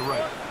if it's hit to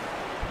right.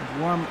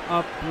 Warm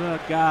up the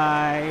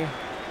guy.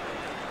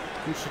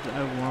 Who should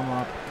I warm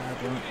up? I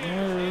don't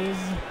know.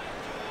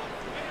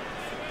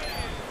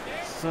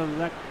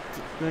 Select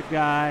the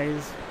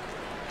guys.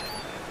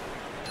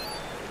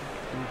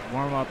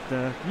 Warm up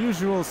the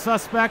usual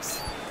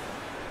suspects.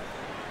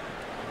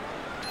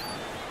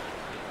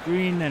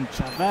 Green and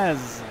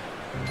Chavez.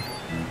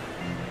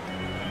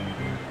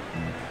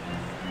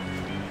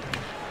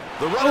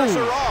 The runners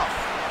are off.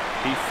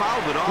 He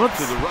fouled it off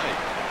to the right.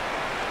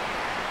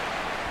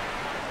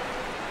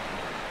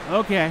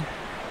 Okay.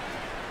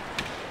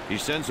 He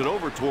sends it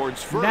over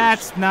towards first.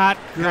 That's not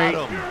great.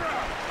 Got him.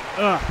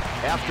 Ugh.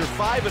 After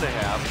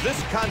 5.5,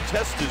 this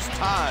contest is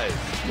tied.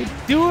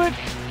 Do it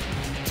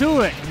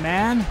to it,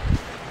 man.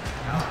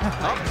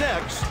 Up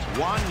next,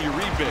 Juan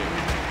Uribe.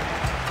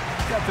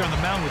 Got there on the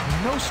mound with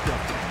no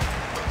stuff.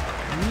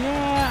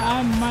 Yeah,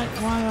 I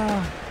might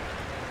wanna.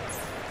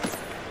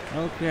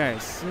 Okay,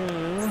 so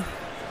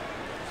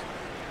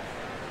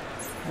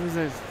who's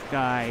this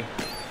guy?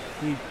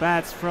 He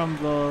bats from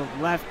the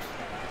left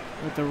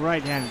with the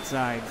right-handed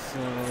side,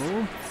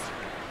 so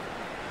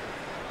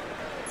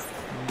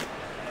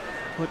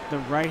put the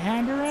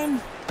right-hander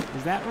in?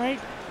 Is that right?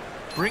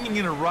 Bringing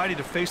in a righty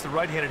to face the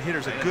right-handed hitter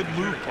is a good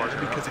move, partner,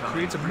 because it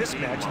creates a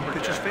mismatch in the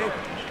pitcher's favor.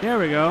 There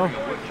we go.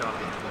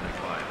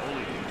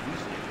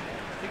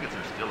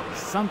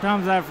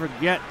 Sometimes I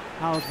forget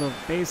how the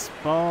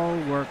baseball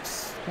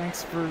works.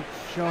 Thanks for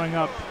showing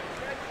up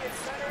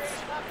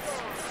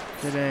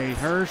today,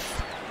 Hirsch.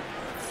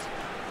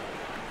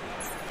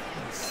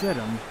 Sit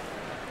him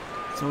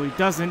so he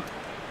doesn't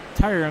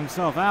tire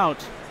himself out.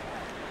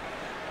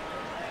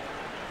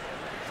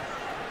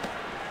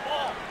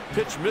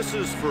 Pitch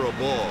misses for a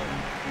ball.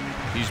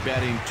 He's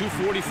batting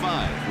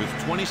 .245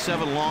 with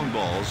 27 long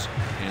balls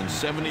and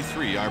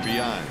 73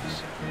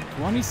 RBIs.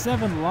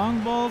 27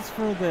 long balls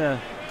for the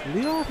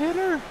leadoff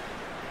hitter?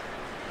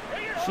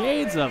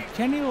 Shades of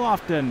Kenny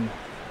Lofton.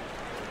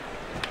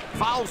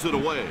 Fouls it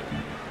away.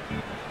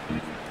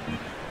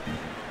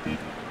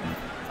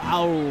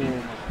 Foul.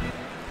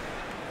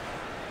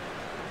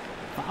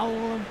 Foul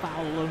and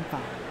foul and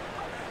foul.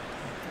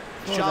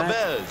 Oh,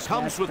 Chavez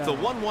comes with the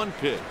 1-1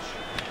 pitch.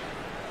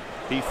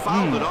 He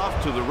fouled it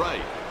off to the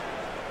right.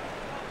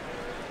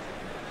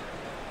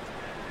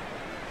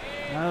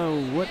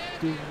 Oh, what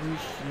do we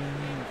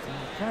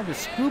try to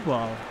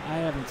screwball? I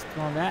haven't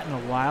thrown that in a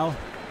while.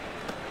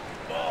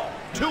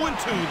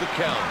 2-2 the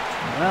count.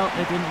 Well,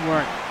 it didn't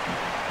work.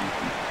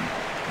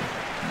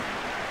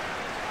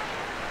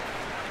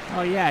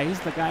 Oh yeah, he's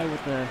the guy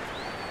with the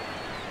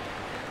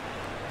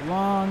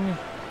long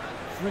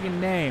friggin'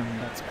 name.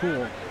 That's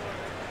cool.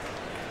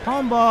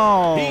 Home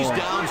ball. He's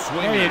down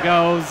swinging. There he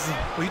goes.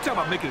 Well, you talk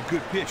about making a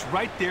good pitch.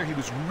 Right there, he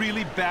was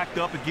really backed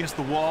up against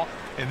the wall,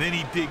 and then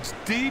he digs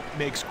deep,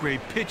 makes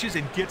great pitches,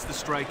 and gets the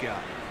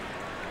strikeout.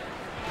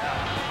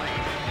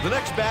 The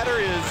next batter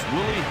is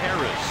Willie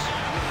Harris.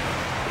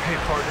 Hey,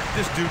 partner,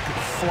 this dude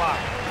could fly.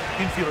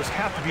 Infielders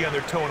have to be on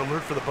their toe and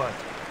alert for the bunt.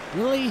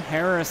 Willie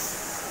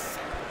Harris.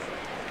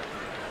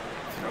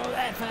 Throw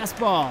that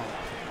fastball.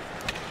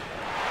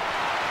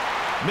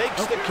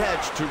 Makes the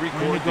catch to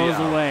record And it goes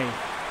the out. away.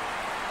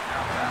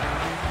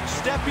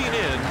 Stepping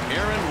in,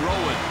 Aaron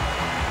Rowan.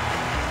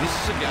 This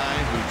is a guy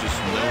who just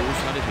knows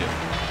how to hit.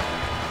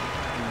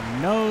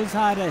 He knows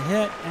how to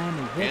hit, and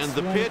he hits And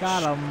the when he pitch.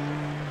 got him.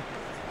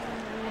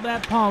 Oh,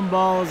 that palm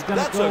ball is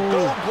gonna That's go. a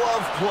Gold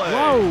Glove play.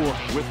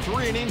 Whoa. With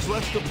 3 innings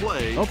left to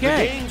play,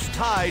 Okay. the game's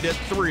tied at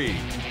 3.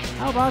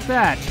 How about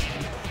that?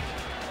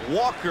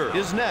 Walker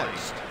is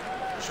next.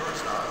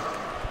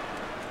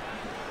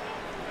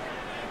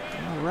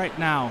 All right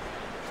now.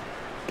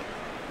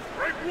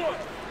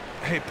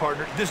 Hey,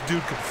 partner, this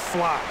dude could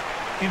fly.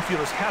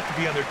 Infielders have to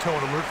be on their toe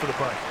and alert for the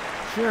bunt.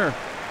 Sure.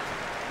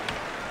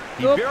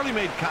 He Oop. barely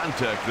made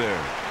contact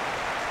there.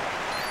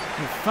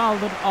 He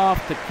fouled it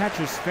off the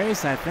catcher's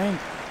face, I think.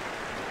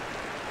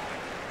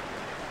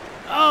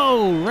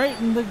 Oh, right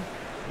in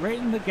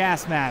the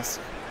gas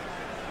mask.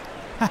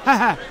 And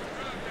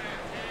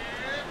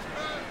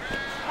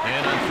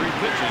on 3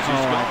 pitches,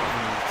 he's gone.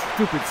 Oh,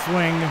 stupid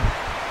swing.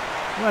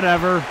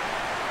 Whatever.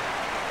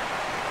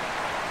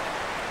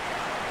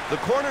 The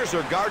corners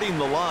are guarding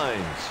the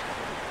lines.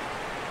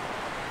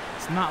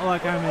 It's not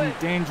like I'm in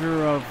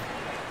danger of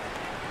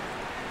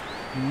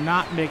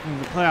not making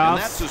the playoffs. And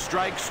that's a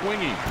strike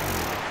swinging.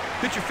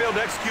 Pitcher failed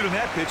to execute on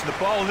that pitch, and the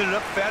ball ended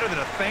up fatter than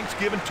a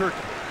Thanksgiving turkey.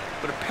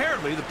 But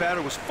apparently the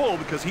batter was full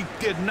because he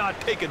did not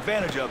take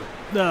advantage of it.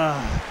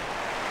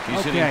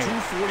 He's hitting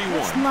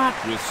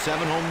 .241 with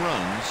 7 home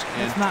runs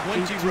and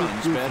 20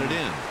 runs batted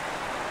in.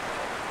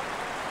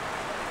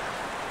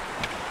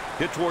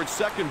 Hit towards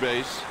second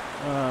base.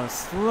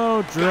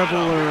 Slow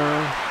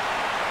dribbler.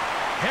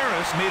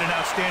 Harris made an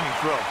outstanding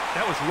throw.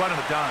 That was right on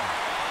the dime.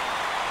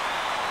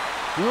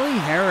 Willie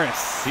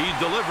Harris. He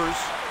delivers.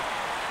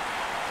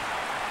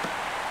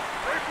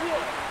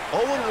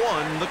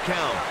 0-1 the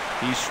count.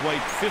 He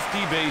swiped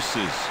 50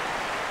 bases.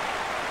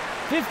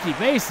 50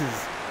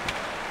 bases.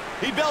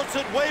 He belts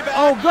it way back.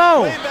 Oh,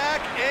 go! Way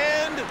back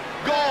and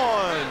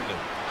gone.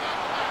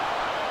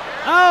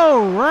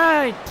 Oh,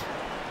 right.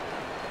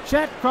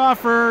 Chet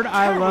Crawford,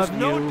 I love you.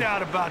 There was no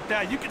doubt about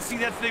that. You can see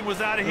that thing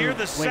was out of here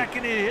the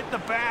second it hit the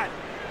bat.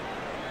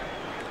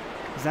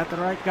 Is that the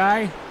right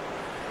guy?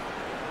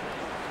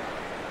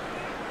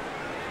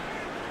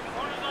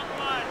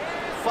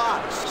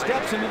 Fox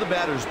steps into the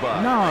batter's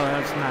box. No,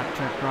 that's not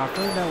Chet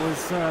Crawford. That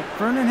was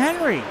Vernon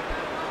Henry.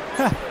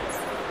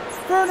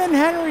 Vernon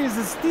Henry is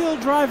a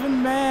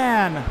steel-driving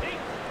man.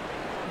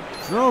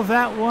 Drove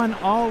that one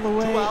all the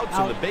way out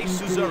and the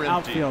bases into are the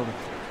empty. outfield.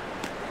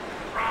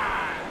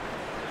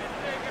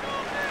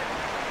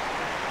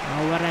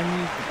 Well, what I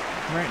need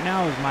right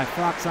now is my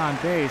Fox on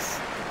base.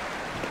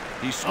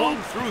 He swung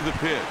through the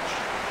pitch.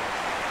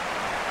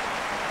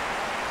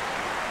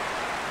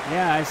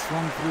 Yeah, I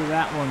swung through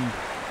that one.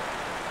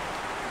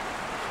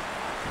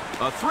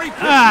 A 3-pitch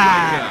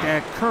Ah,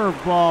 that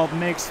curveball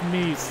makes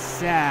me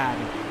sad.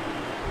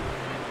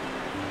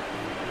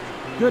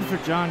 Good for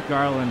John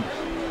Garland.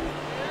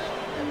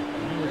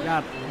 We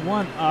got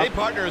one up. Hey,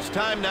 partner, it's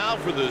time now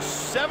for the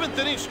 7th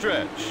inning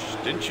stretch.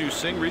 Didn't you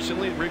sing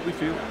recently at Wrigley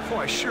Field? Oh,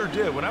 I sure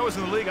did. When I was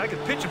in the league, I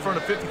could pitch in front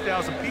of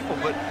 50,000 people,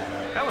 but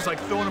that was like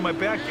throwing in my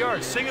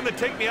backyard. Singing to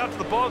take me out to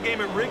the ball game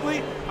at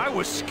Wrigley, I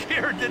was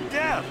scared to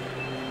death.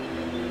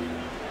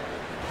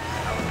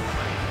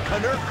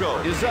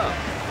 Konerko is up.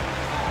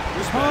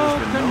 This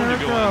batter's been known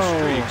to go on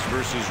streaks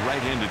versus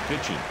right-handed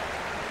pitching.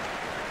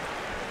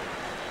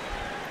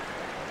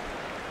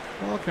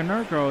 Paul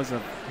Konerko is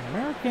an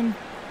American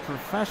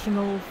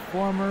professional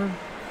former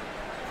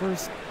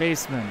first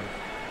baseman.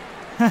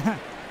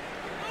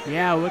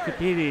 Yeah,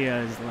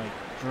 Wikipedia is like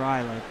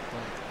dry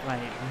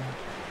like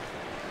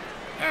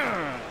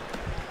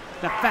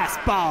the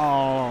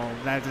fastball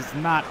that is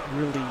not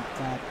really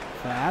that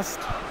fast.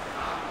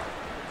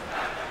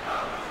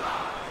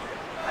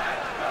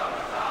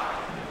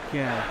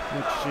 Okay,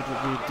 what should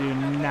we do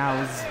now?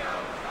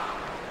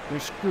 We're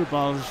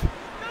screwballs.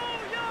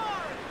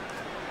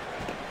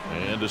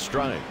 And a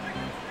strike.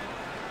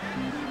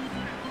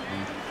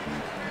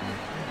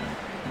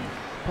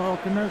 Paul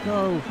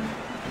Konerko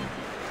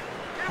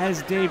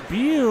has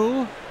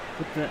debut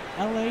with the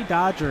LA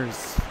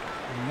Dodgers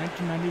in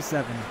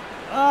 1997.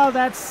 Oh,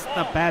 that's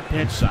a bad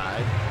pitch.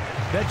 Inside.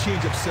 That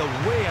changeup sailed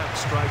way out the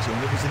strike zone.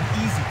 It was an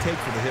easy take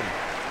for the hitter.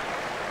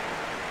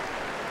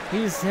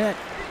 He's hit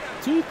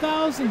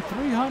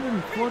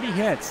 2,340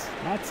 hits.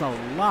 That's a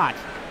lot.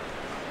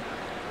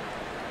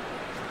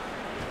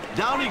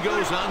 Down he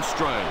goes on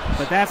strikes.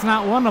 But that's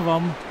not one of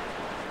them.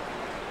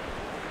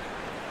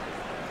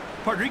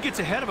 Partner, he gets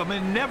ahead of him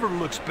and never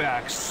looks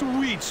back.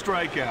 Sweet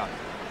strikeout.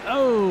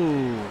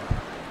 Oh.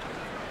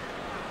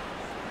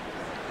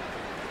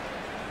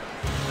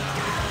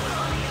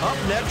 Up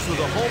next with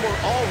a homer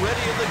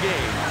already in the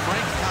game,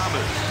 Frank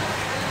Thomas.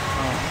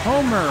 A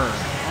homer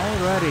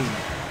already.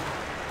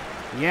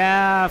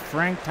 Yeah,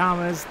 Frank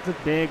Thomas, the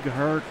big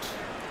hurt.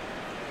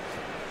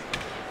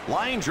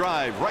 Line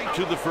drive right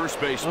to the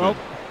first baseman. Oh.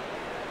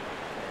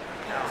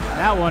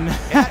 That one.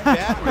 At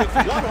bat with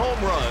 1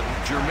 home run,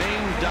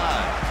 Jermaine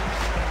Dye.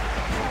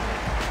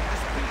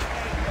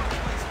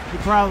 He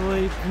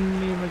probably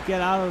didn't even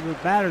get out of the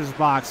batter's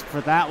box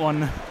for that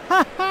one.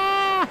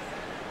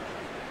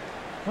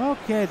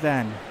 Okay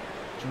then.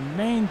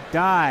 Jermaine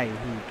Dye,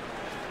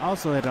 who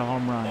also hit a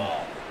home run.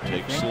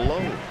 Takes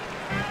low.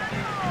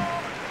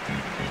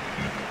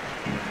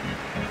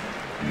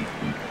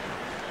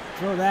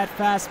 Throw that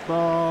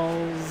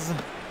fastballs.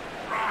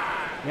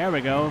 There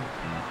we go.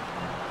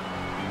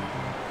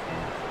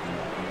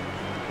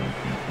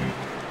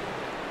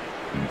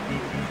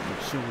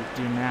 What should we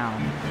do now?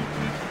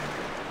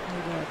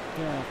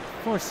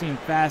 Four-seam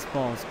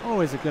fastball is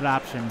always a good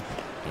option.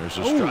 There's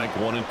a strike,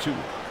 1 and 2.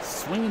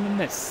 Swing and a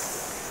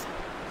miss.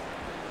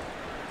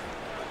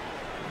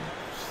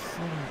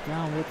 Sitting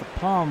down with the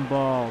palm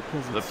ball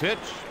because The it's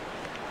pitch.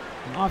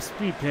 an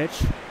off-speed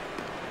pitch.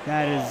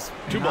 That is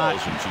 2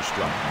 balls and 2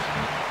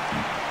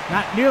 strikes.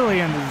 not nearly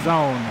in the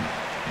zone.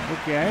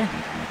 Okay.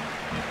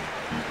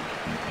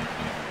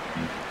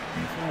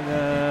 Try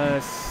the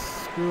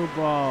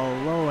screwball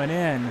low and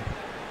in.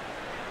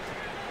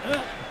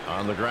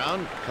 On the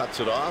ground, cuts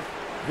it off.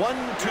 1,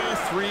 2,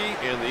 3,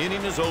 and the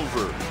inning is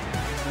over.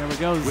 There we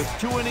go. With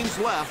 2 innings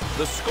left,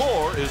 the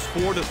score is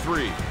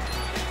 4-3.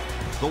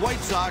 The White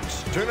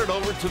Sox turn it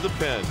over to the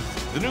pen.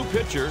 The new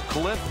pitcher,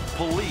 Cliff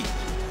Polite.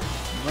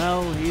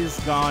 Well, he's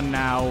gone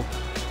now.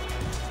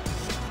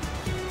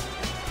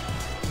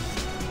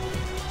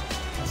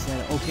 I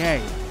said, okay.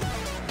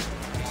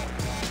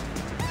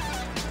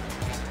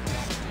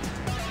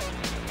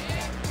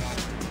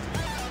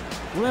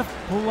 Cliff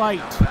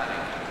Polite.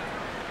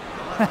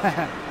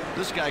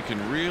 This guy can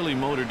really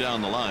motor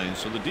down the line,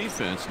 so the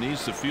defense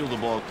needs to field the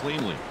ball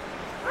cleanly.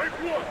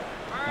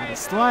 Got a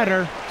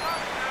slider.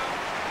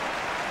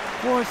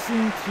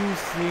 4-seam,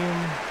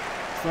 2-seam,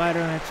 slider,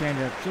 and a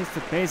changeup. Just the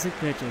basic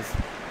pitches.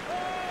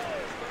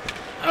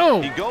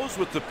 Oh! He goes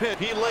with the pitch.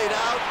 He laid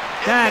out.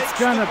 That's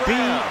gonna be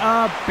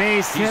a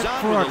base hit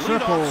for a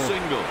triple.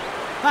 Single.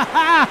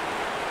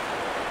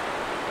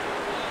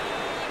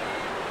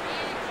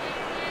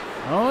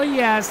 Oh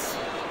yes.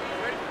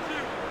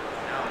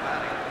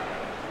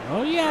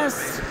 Oh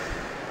yes.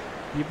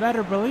 You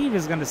better believe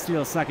he's gonna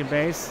steal second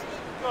base.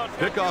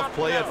 Pickoff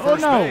play at Oh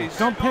first no! base.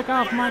 Don't pick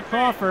off Mike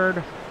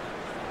Crawford.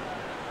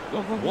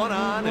 Go, go, go, One go,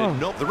 on go. and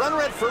nope. The runner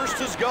at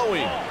first is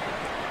going.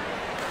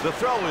 The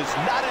throw is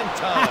not in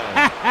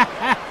time.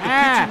 The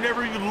pitcher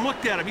never even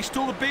looked at him. He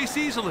stole the base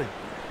easily.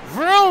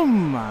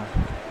 Vroom!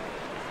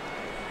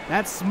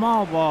 That's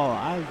small ball.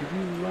 I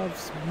do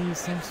love me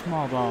some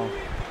small ball.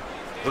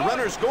 The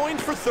runner's going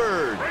for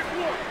third.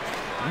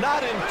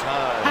 Not in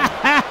time.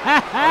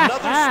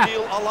 Another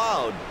steal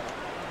allowed.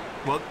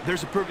 Well,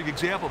 there's a perfect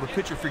example of a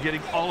pitcher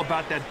forgetting all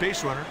about that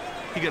base runner.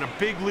 He got a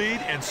big lead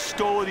and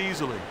stole it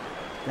easily.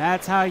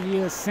 That's how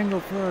you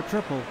single for a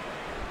triple.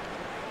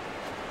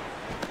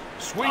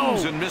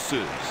 Swings and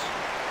misses.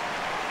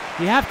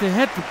 You have to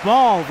hit the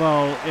ball,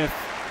 though, if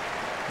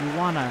you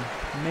want to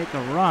make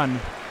a run.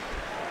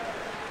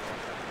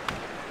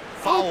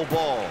 Foul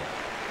ball.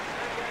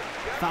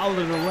 Fouled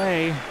it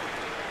away.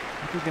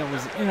 I think that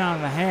was in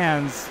on the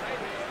hands.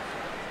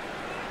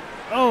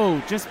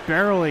 Oh, just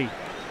barely.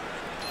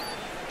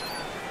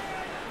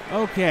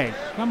 Okay,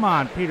 come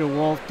on, Peter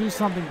Wolf. Do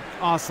something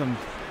awesome.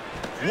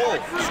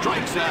 Wolf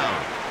strikes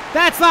out.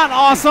 That's not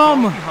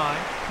awesome!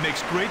 Behind,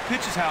 makes great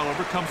pitches,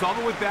 however, comes all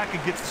the way back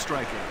and gets the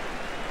strikeout.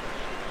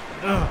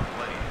 Ugh.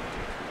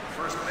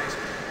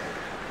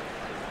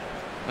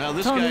 Now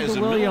this Tony guy is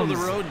a Williams.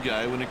 middle-of-the-road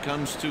guy when it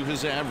comes to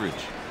his average.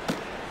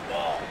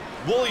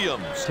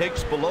 Williams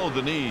takes below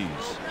the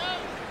knees.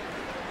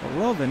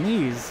 Below the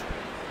knees.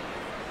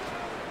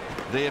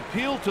 They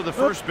appeal to the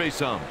first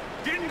base ump.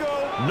 Didn't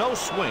go. No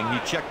swing. He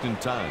checked in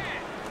time.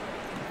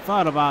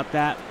 Thought about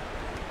that.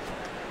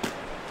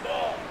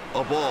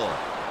 A ball.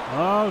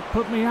 Oh,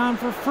 put me on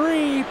for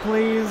free,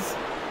 please.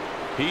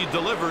 He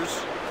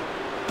delivers.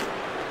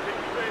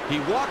 He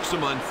walks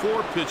him on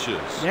 4 pitches.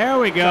 There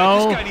we God,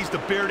 go. this guy needs to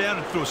bear down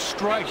and throw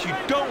strikes. You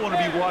don't want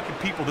to be walking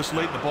people this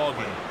late in the ball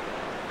game.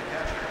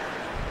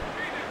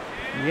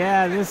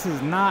 Yeah, this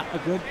is not a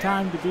good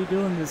time to be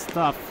doing this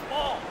stuff.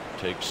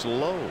 Takes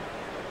low.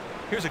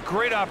 Here's a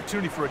great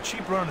opportunity for a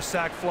cheap run on a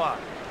sac fly.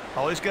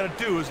 All he's got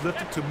to do is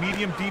lift it to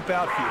medium deep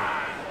outfield.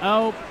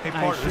 Oh, Hey, I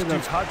partner, this should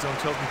dude's have. hot zone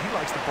tells me he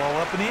likes the ball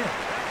up and in.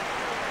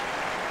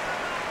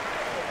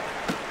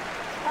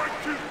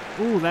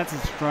 Ooh, that's a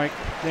strike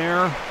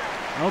there.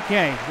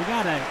 Okay, we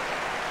gotta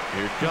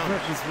Here it convert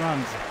comes. these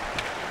runs.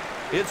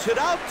 It's hit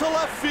out to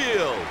left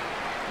field.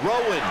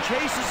 Rowan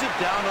chases it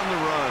down on the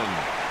run.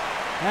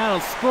 That'll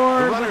The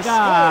score runner the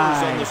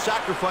scores on the guy.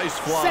 sacrifice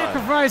fly.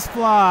 Sacrifice To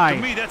fly.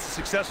 me, that's a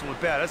successful at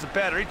bat. As a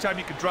batter, anytime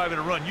you can drive in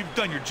a run, you've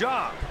done your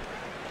job.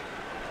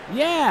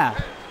 Yeah.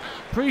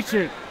 Preach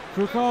it,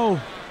 Kruko.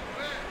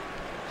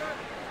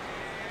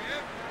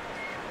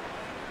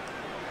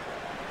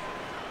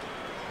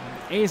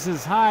 Ace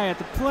is high at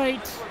the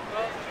plate.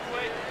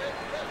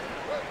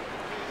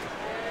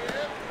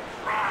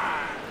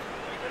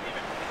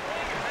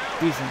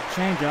 Decent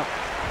changeup.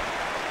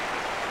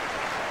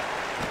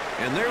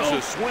 And there's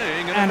a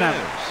swing and, And a a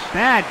miss.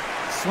 bad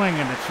swing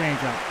and a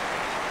changeup.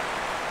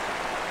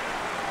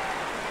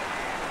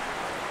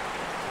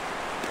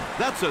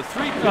 That's a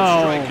 3-pitch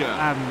Oh, strikeout.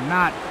 I'm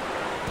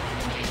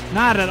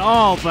not at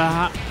all,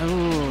 but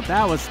ooh,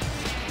 that was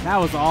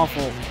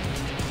awful.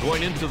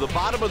 Going into the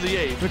bottom of the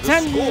 8th.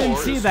 Pretend the you didn't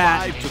score see is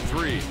that.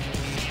 5-3.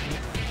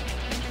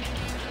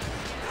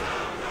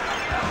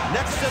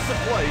 Next at the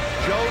plate,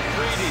 Joe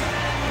Greedy.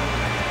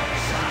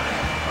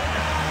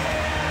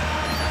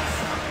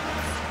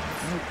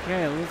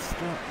 Okay, let's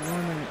start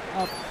warming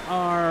up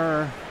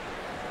our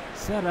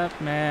setup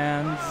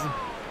mans.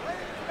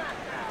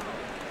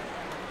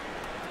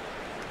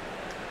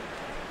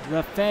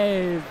 The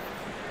fave.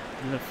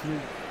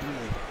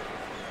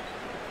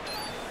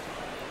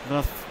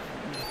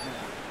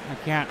 I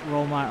can't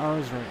roll my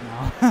R's right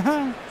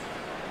now.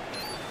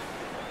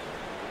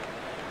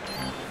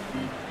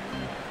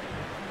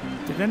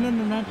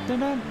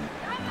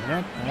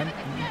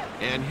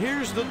 And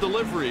here's the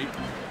delivery.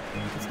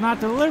 It's not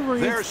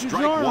delivery, There's it's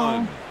strike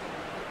DiGiorno.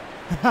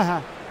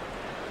 1.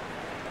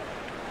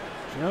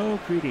 Joe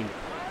Creedy.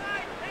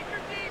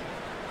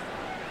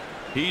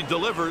 He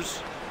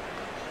delivers.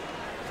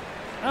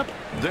 Up.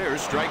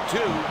 There's strike two.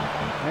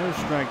 There's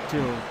strike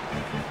two.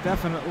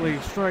 Definitely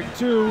strike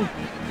two.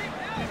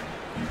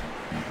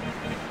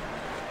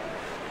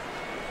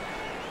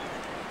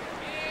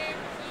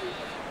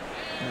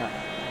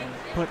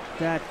 Put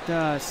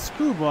that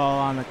screwball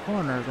on the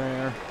corner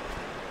there.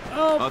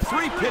 Oh. A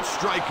three-pitch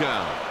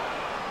strikeout.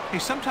 Hey,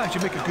 sometimes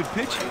you make a good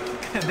pitch,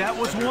 and that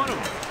was one of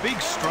them. Big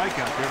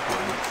strikeout there for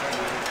you.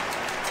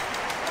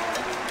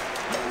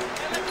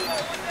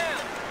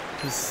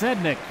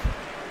 Posednik.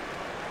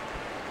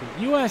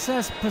 The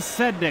USS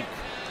Posednik.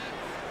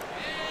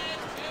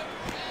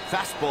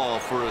 Fastball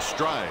for a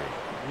strike.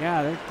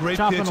 Yeah, they're Great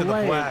chopping pitch in the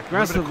away black.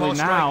 aggressively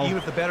now. Even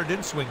if the batter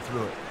didn't swing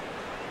through it.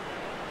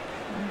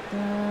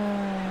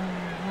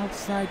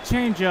 Outside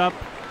changeup.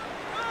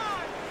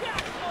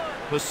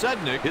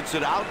 Posednik hits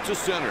it out to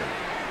center.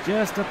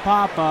 Just a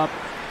pop-up.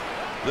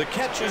 The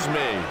catch is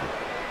made.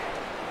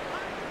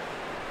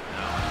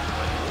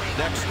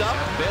 Next up,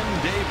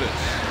 Ben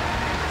Davis.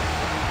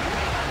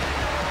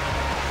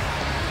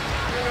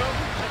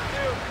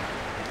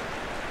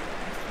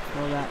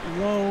 For that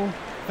low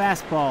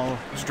fastball.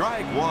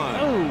 Strike one.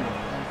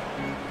 Oh!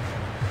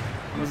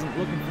 Wasn't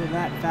looking for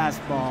that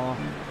fastball.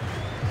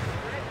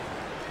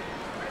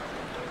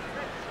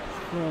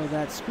 Throw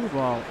that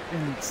screwball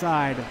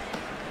inside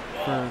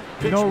for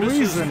Pitch no misses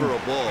reason. for a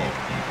ball.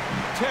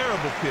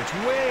 Terrible pitch,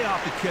 way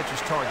off the catcher's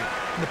target.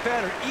 And the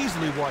batter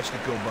easily watched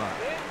it go by.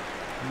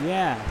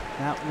 Yeah,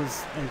 that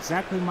was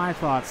exactly my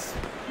thoughts.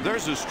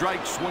 There's a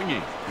strike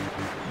swinging.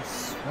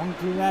 Swung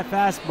through that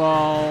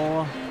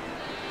fastball.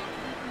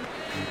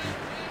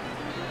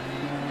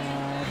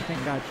 I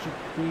think I should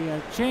be a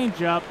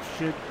changeup.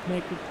 Should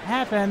make it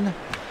happen.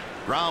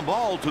 Ground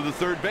ball to the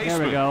third baseman.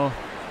 There we go.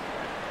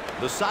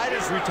 The side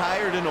is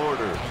retired in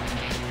order.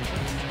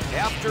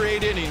 After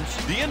 8 innings,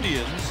 the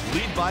Indians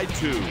lead by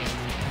 2.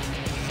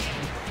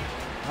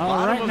 All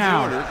Bottom right of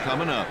now. the order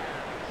coming up.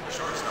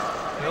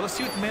 Now let's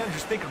see what the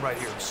manager's thinking right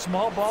here.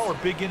 Small ball or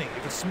big inning?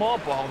 If it's small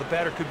ball, the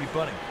batter could be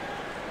bunting.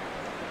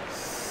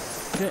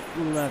 Sit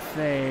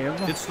Lefebvre.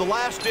 It's the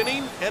last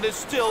inning, and it's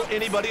still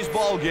anybody's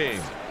ball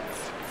game.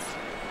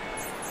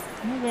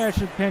 Maybe I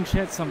should pinch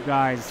hit some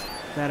guys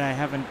that I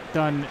haven't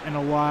done in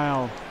a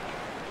while.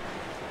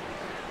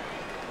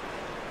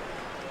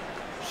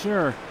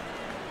 Sure.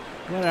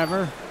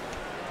 Whatever.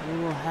 We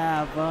will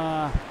have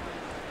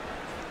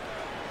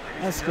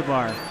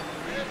Escobar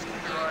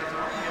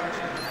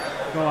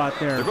go out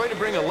there. They're going to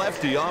bring a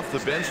lefty off the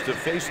bench to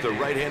face the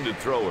right-handed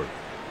thrower.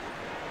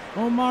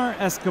 Omar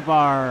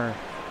Escobar.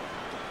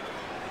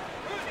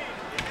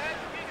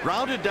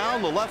 Grounded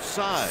down the left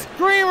side.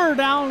 Screamer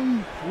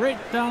down, right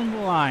down the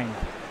line.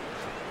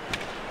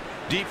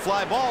 Deep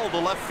fly ball to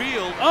left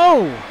field.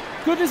 Oh,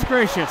 goodness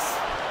gracious.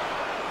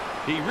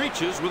 He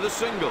reaches with a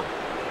single.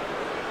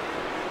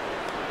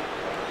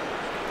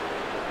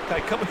 Guy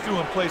coming through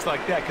in plays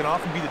like that can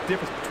often be the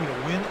difference between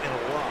a win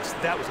and a loss.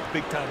 That was a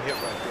big-time hit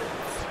right there.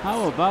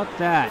 How about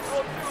that?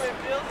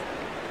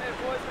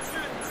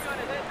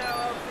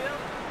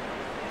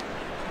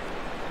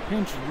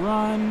 Pinch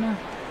run.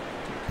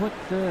 Put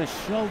the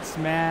Schultz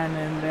man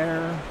in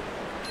there.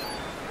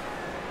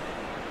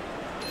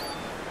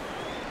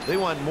 They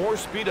want more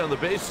speed on the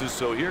bases,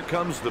 so here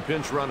comes the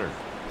pinch runner.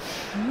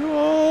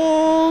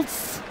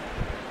 Schultz!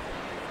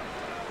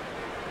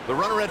 The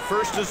runner at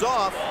first is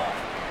off.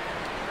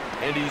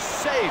 And he's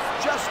safe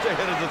just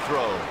ahead of the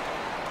throw.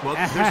 Well,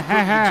 there's a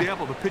perfect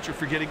example of a pitcher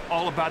forgetting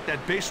all about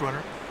that base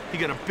runner. He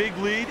got a big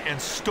lead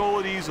and stole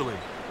it easily.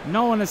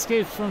 No one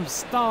escapes from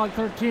Stalag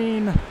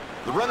 13.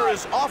 The runner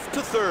is off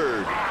to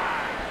third.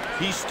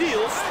 He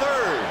steals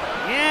third.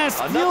 Yes,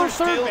 Another third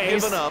steal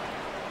base. given up.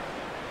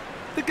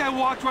 The guy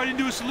walked right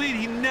into his lead.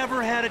 He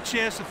never had a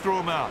chance to throw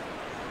him out.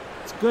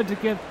 It's good to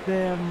get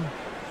them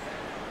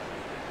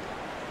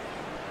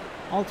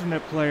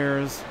alternate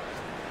players.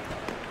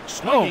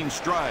 Swinging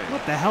strike.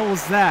 What the hell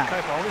was that?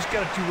 Kuiper, all he's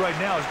got to do right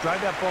now is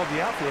drive that ball to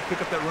the outfield, pick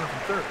up that runner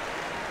from third.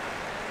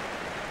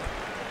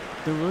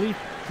 The relief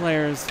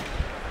players.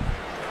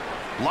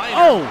 Liner.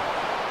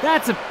 Oh,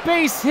 that's a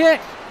base hit.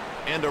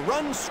 And a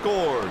run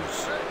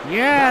scores.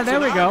 Yeah, That's there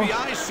we an go.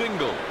 RBI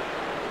single.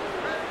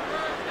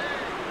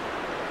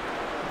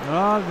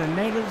 Oh, the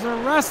natives are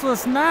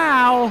restless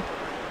now.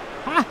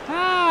 Ha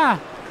ha!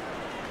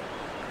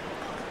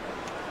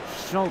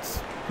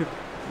 Schultz could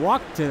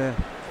walk to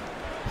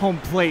home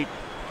plate.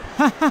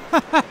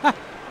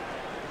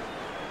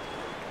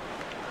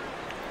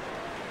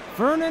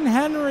 Vernon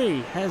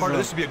Henry has Part of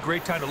a this would be a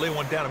great time to lay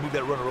one down and move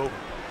that runner over.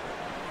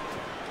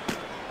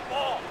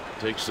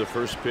 Takes the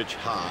first pitch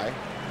high.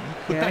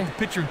 Look Okay. like the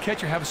pitcher and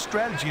catcher have a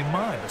strategy in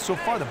mind. But so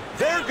far,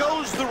 There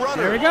goes the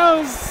runner. There he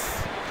goes.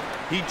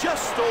 He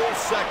just stole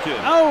second.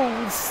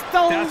 Oh,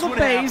 stole that's the what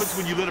base. happens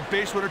when you let a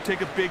base runner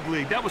take a big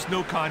lead. That was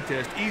no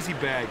contest. Easy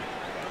bag.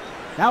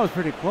 That was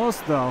pretty close,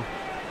 though.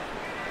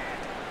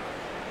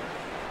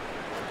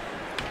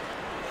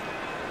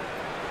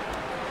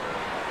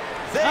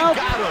 They Oh.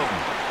 got him.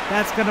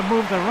 That's going to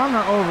move the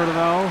runner over,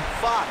 though.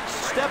 Fox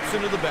steps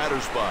into the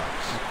batter's box.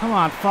 Come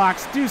on,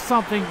 Fox. Do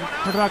something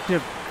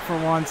productive for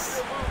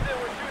once.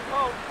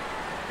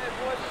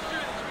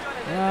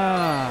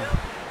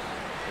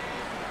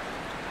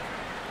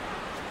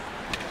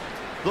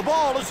 The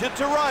ball is hit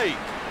to right.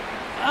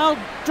 Oh,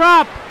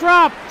 drop!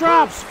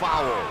 Curves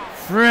foul.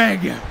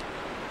 Frig!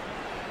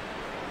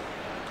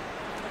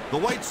 The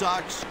White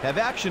Sox have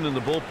action in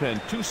the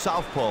bullpen. Two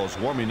southpaws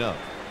warming up.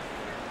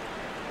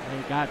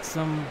 They got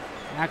some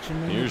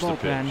action in Here's the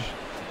bullpen. pitch.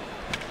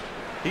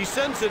 He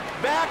sends it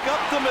back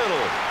up the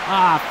middle.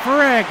 Ah,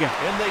 frig!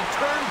 And they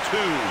turn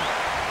two.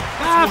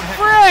 Ah,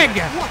 frig!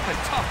 What a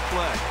tough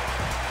play.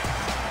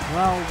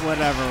 Well,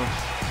 whatever.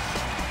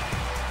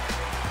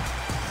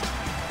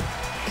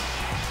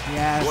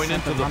 Yeah, Going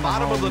into the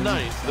bottom of the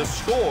ninth, the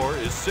score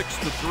is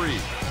 6-3.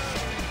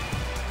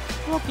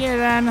 Okay,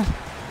 then.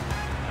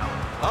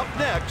 Up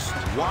next,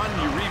 Juan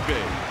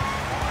Uribe.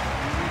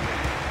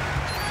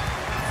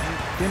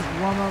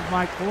 Didn't warm up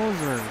my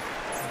closer.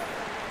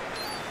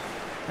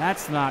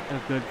 That's not a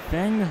good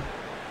thing.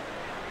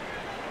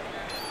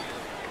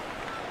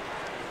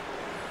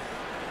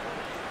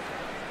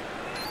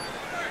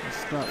 Let's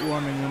start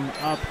warming him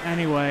up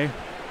anyway.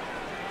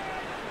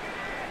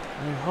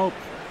 I hope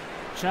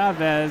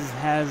Chavez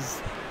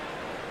has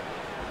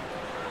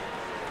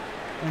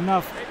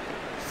enough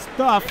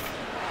stuff.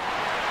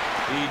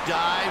 He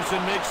dives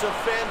and makes a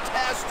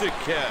fantastic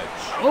catch.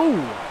 Oh!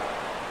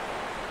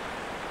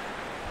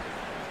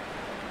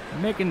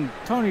 Making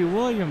Tony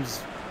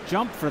Williams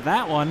jump for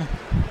that one.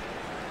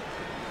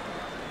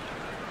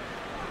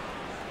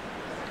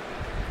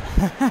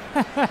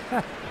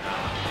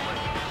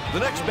 The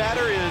next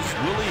batter is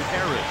Willie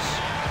Harris.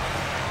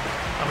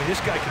 I mean,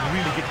 this guy can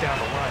really get down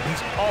the line.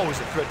 He's always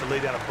a threat to lay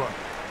down a bunt.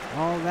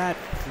 All that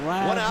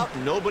flag. One out,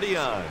 nobody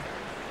on.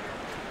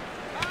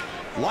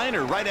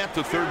 Liner right at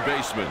the third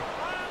baseman.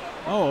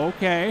 Oh,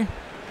 okay.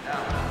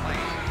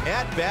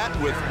 At bat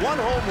with one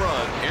home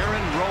run,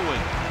 Aaron Rowan.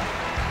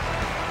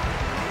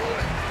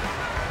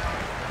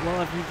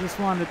 Well, if you just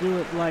want to do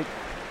it like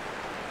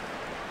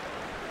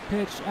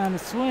pitch and a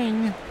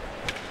swing.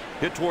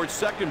 Hit towards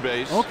second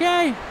base.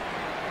 Okay.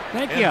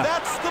 Thank you. And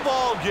that's the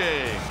ball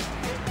game.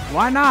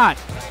 Why not?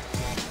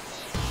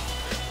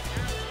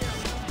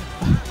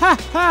 Ha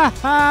ha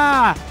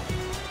ha!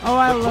 Oh,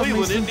 I The love me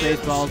Cleveland some Indians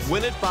baseballs.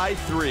 win it by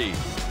 3.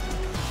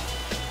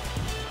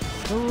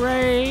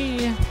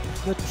 Hooray!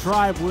 The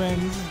tribe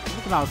wins.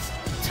 Look at how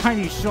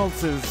tiny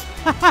Schultz is.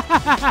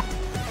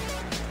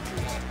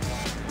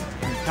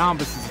 And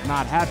Thomas is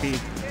not happy.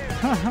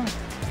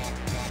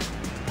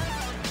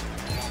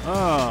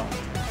 Oh.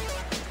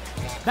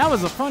 That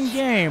was a fun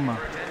game.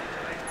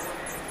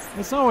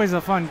 It's always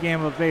a fun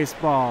game of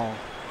baseball.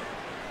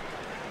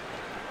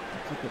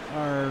 Let's look at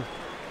our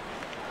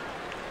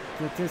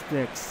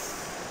statistics.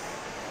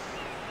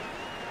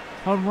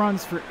 Home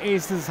runs for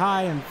Aces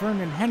High and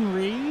Vernon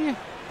Henry.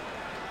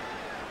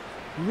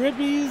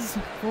 Ribbies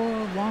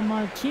for Juan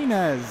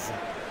Martinez.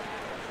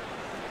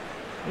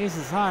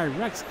 Aces High,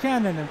 Rex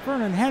Cannon and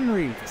Vernon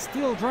Henry. The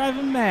steel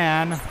driving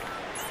man.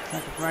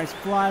 Sacrifice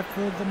fly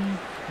for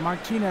the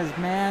Martinez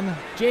man,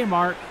 J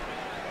Mart.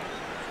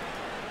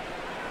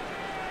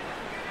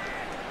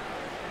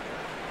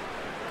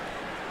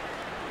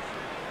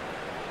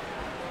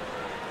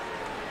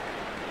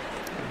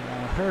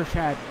 Hirsch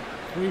had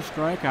 3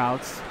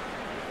 strikeouts.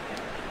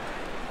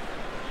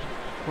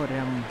 Put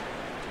him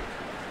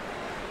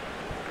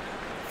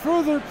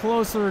further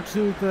closer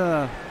to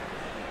the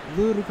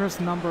ludicrous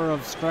number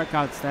of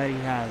strikeouts that he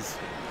has.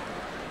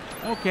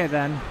 Okay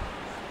then.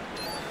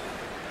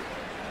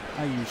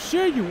 Are you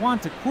sure you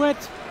want to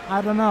quit?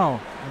 I don't know.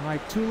 Am I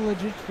too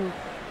legit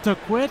to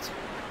quit?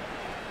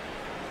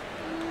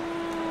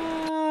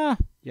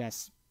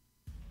 Yes.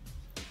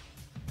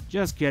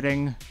 Just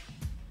kidding.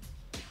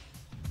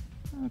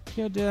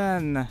 Okay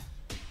then.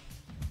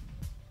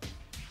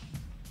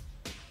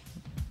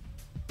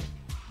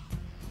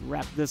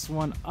 Wrap this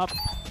one up.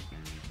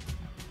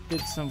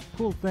 Did some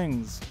cool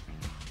things.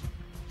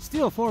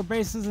 Steal 4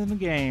 bases in the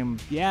game.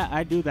 Yeah,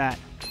 I do that.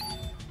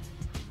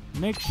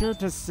 Make sure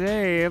to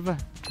save.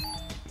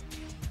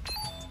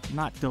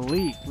 Not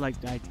delete like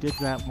I did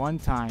that one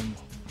time.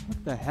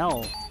 What the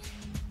hell?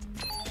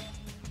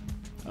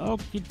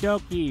 Okie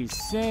dokie.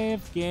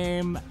 Save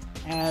game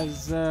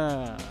as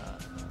oh,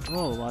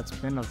 well, it's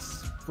been a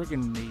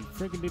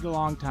friggin'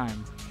 long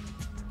time.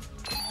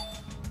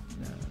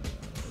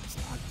 It's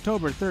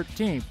October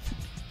 13th.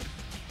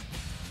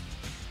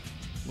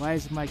 Why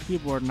is my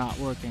keyboard not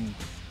working?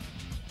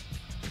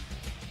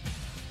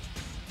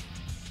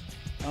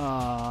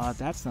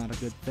 That's not a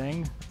good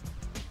thing.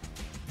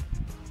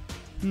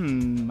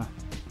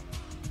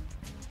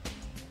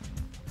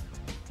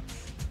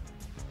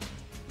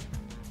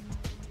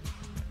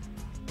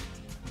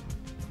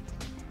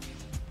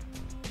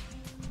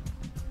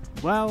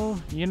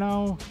 Well, you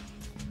know,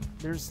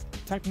 there's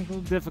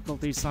technical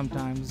difficulties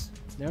sometimes.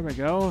 There we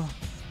go.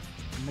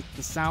 Make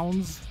the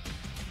sounds.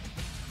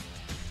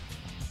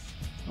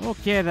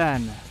 Okay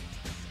then.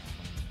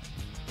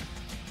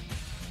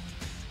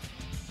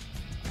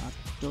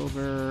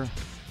 October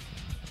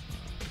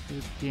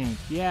 13th.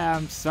 Yeah,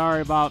 I'm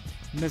sorry about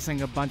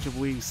missing a bunch of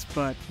weeks,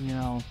 but, you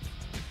know,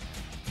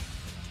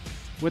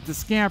 with the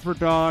scamper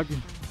dog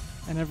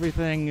and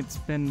everything. It's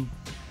been...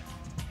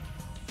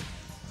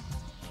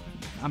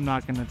 I'm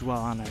not gonna dwell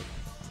on it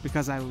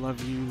because I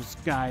love you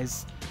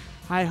guys.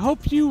 I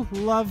hope you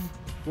love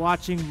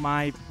watching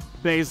my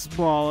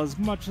baseball as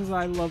much as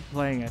I love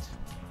playing it.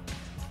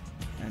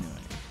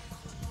 Anyway,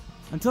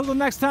 until the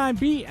next time,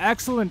 be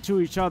excellent to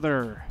each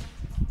other.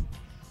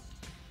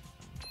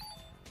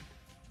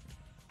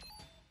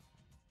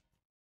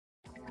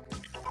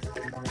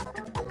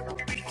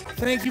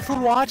 Thank you for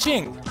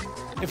watching.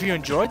 If you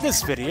enjoyed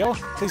this video,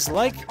 please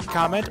like,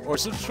 comment, or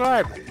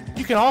subscribe.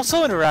 You can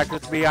also interact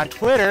with me on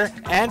Twitter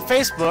and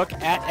Facebook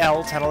at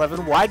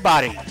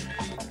L1011Widebody.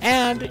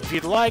 And if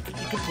you'd like,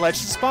 you can pledge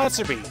to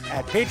sponsor me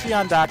at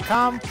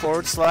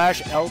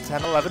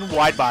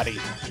patreon.com/L1011Widebody.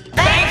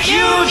 Thank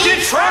you,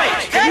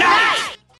 Detroit! Good night!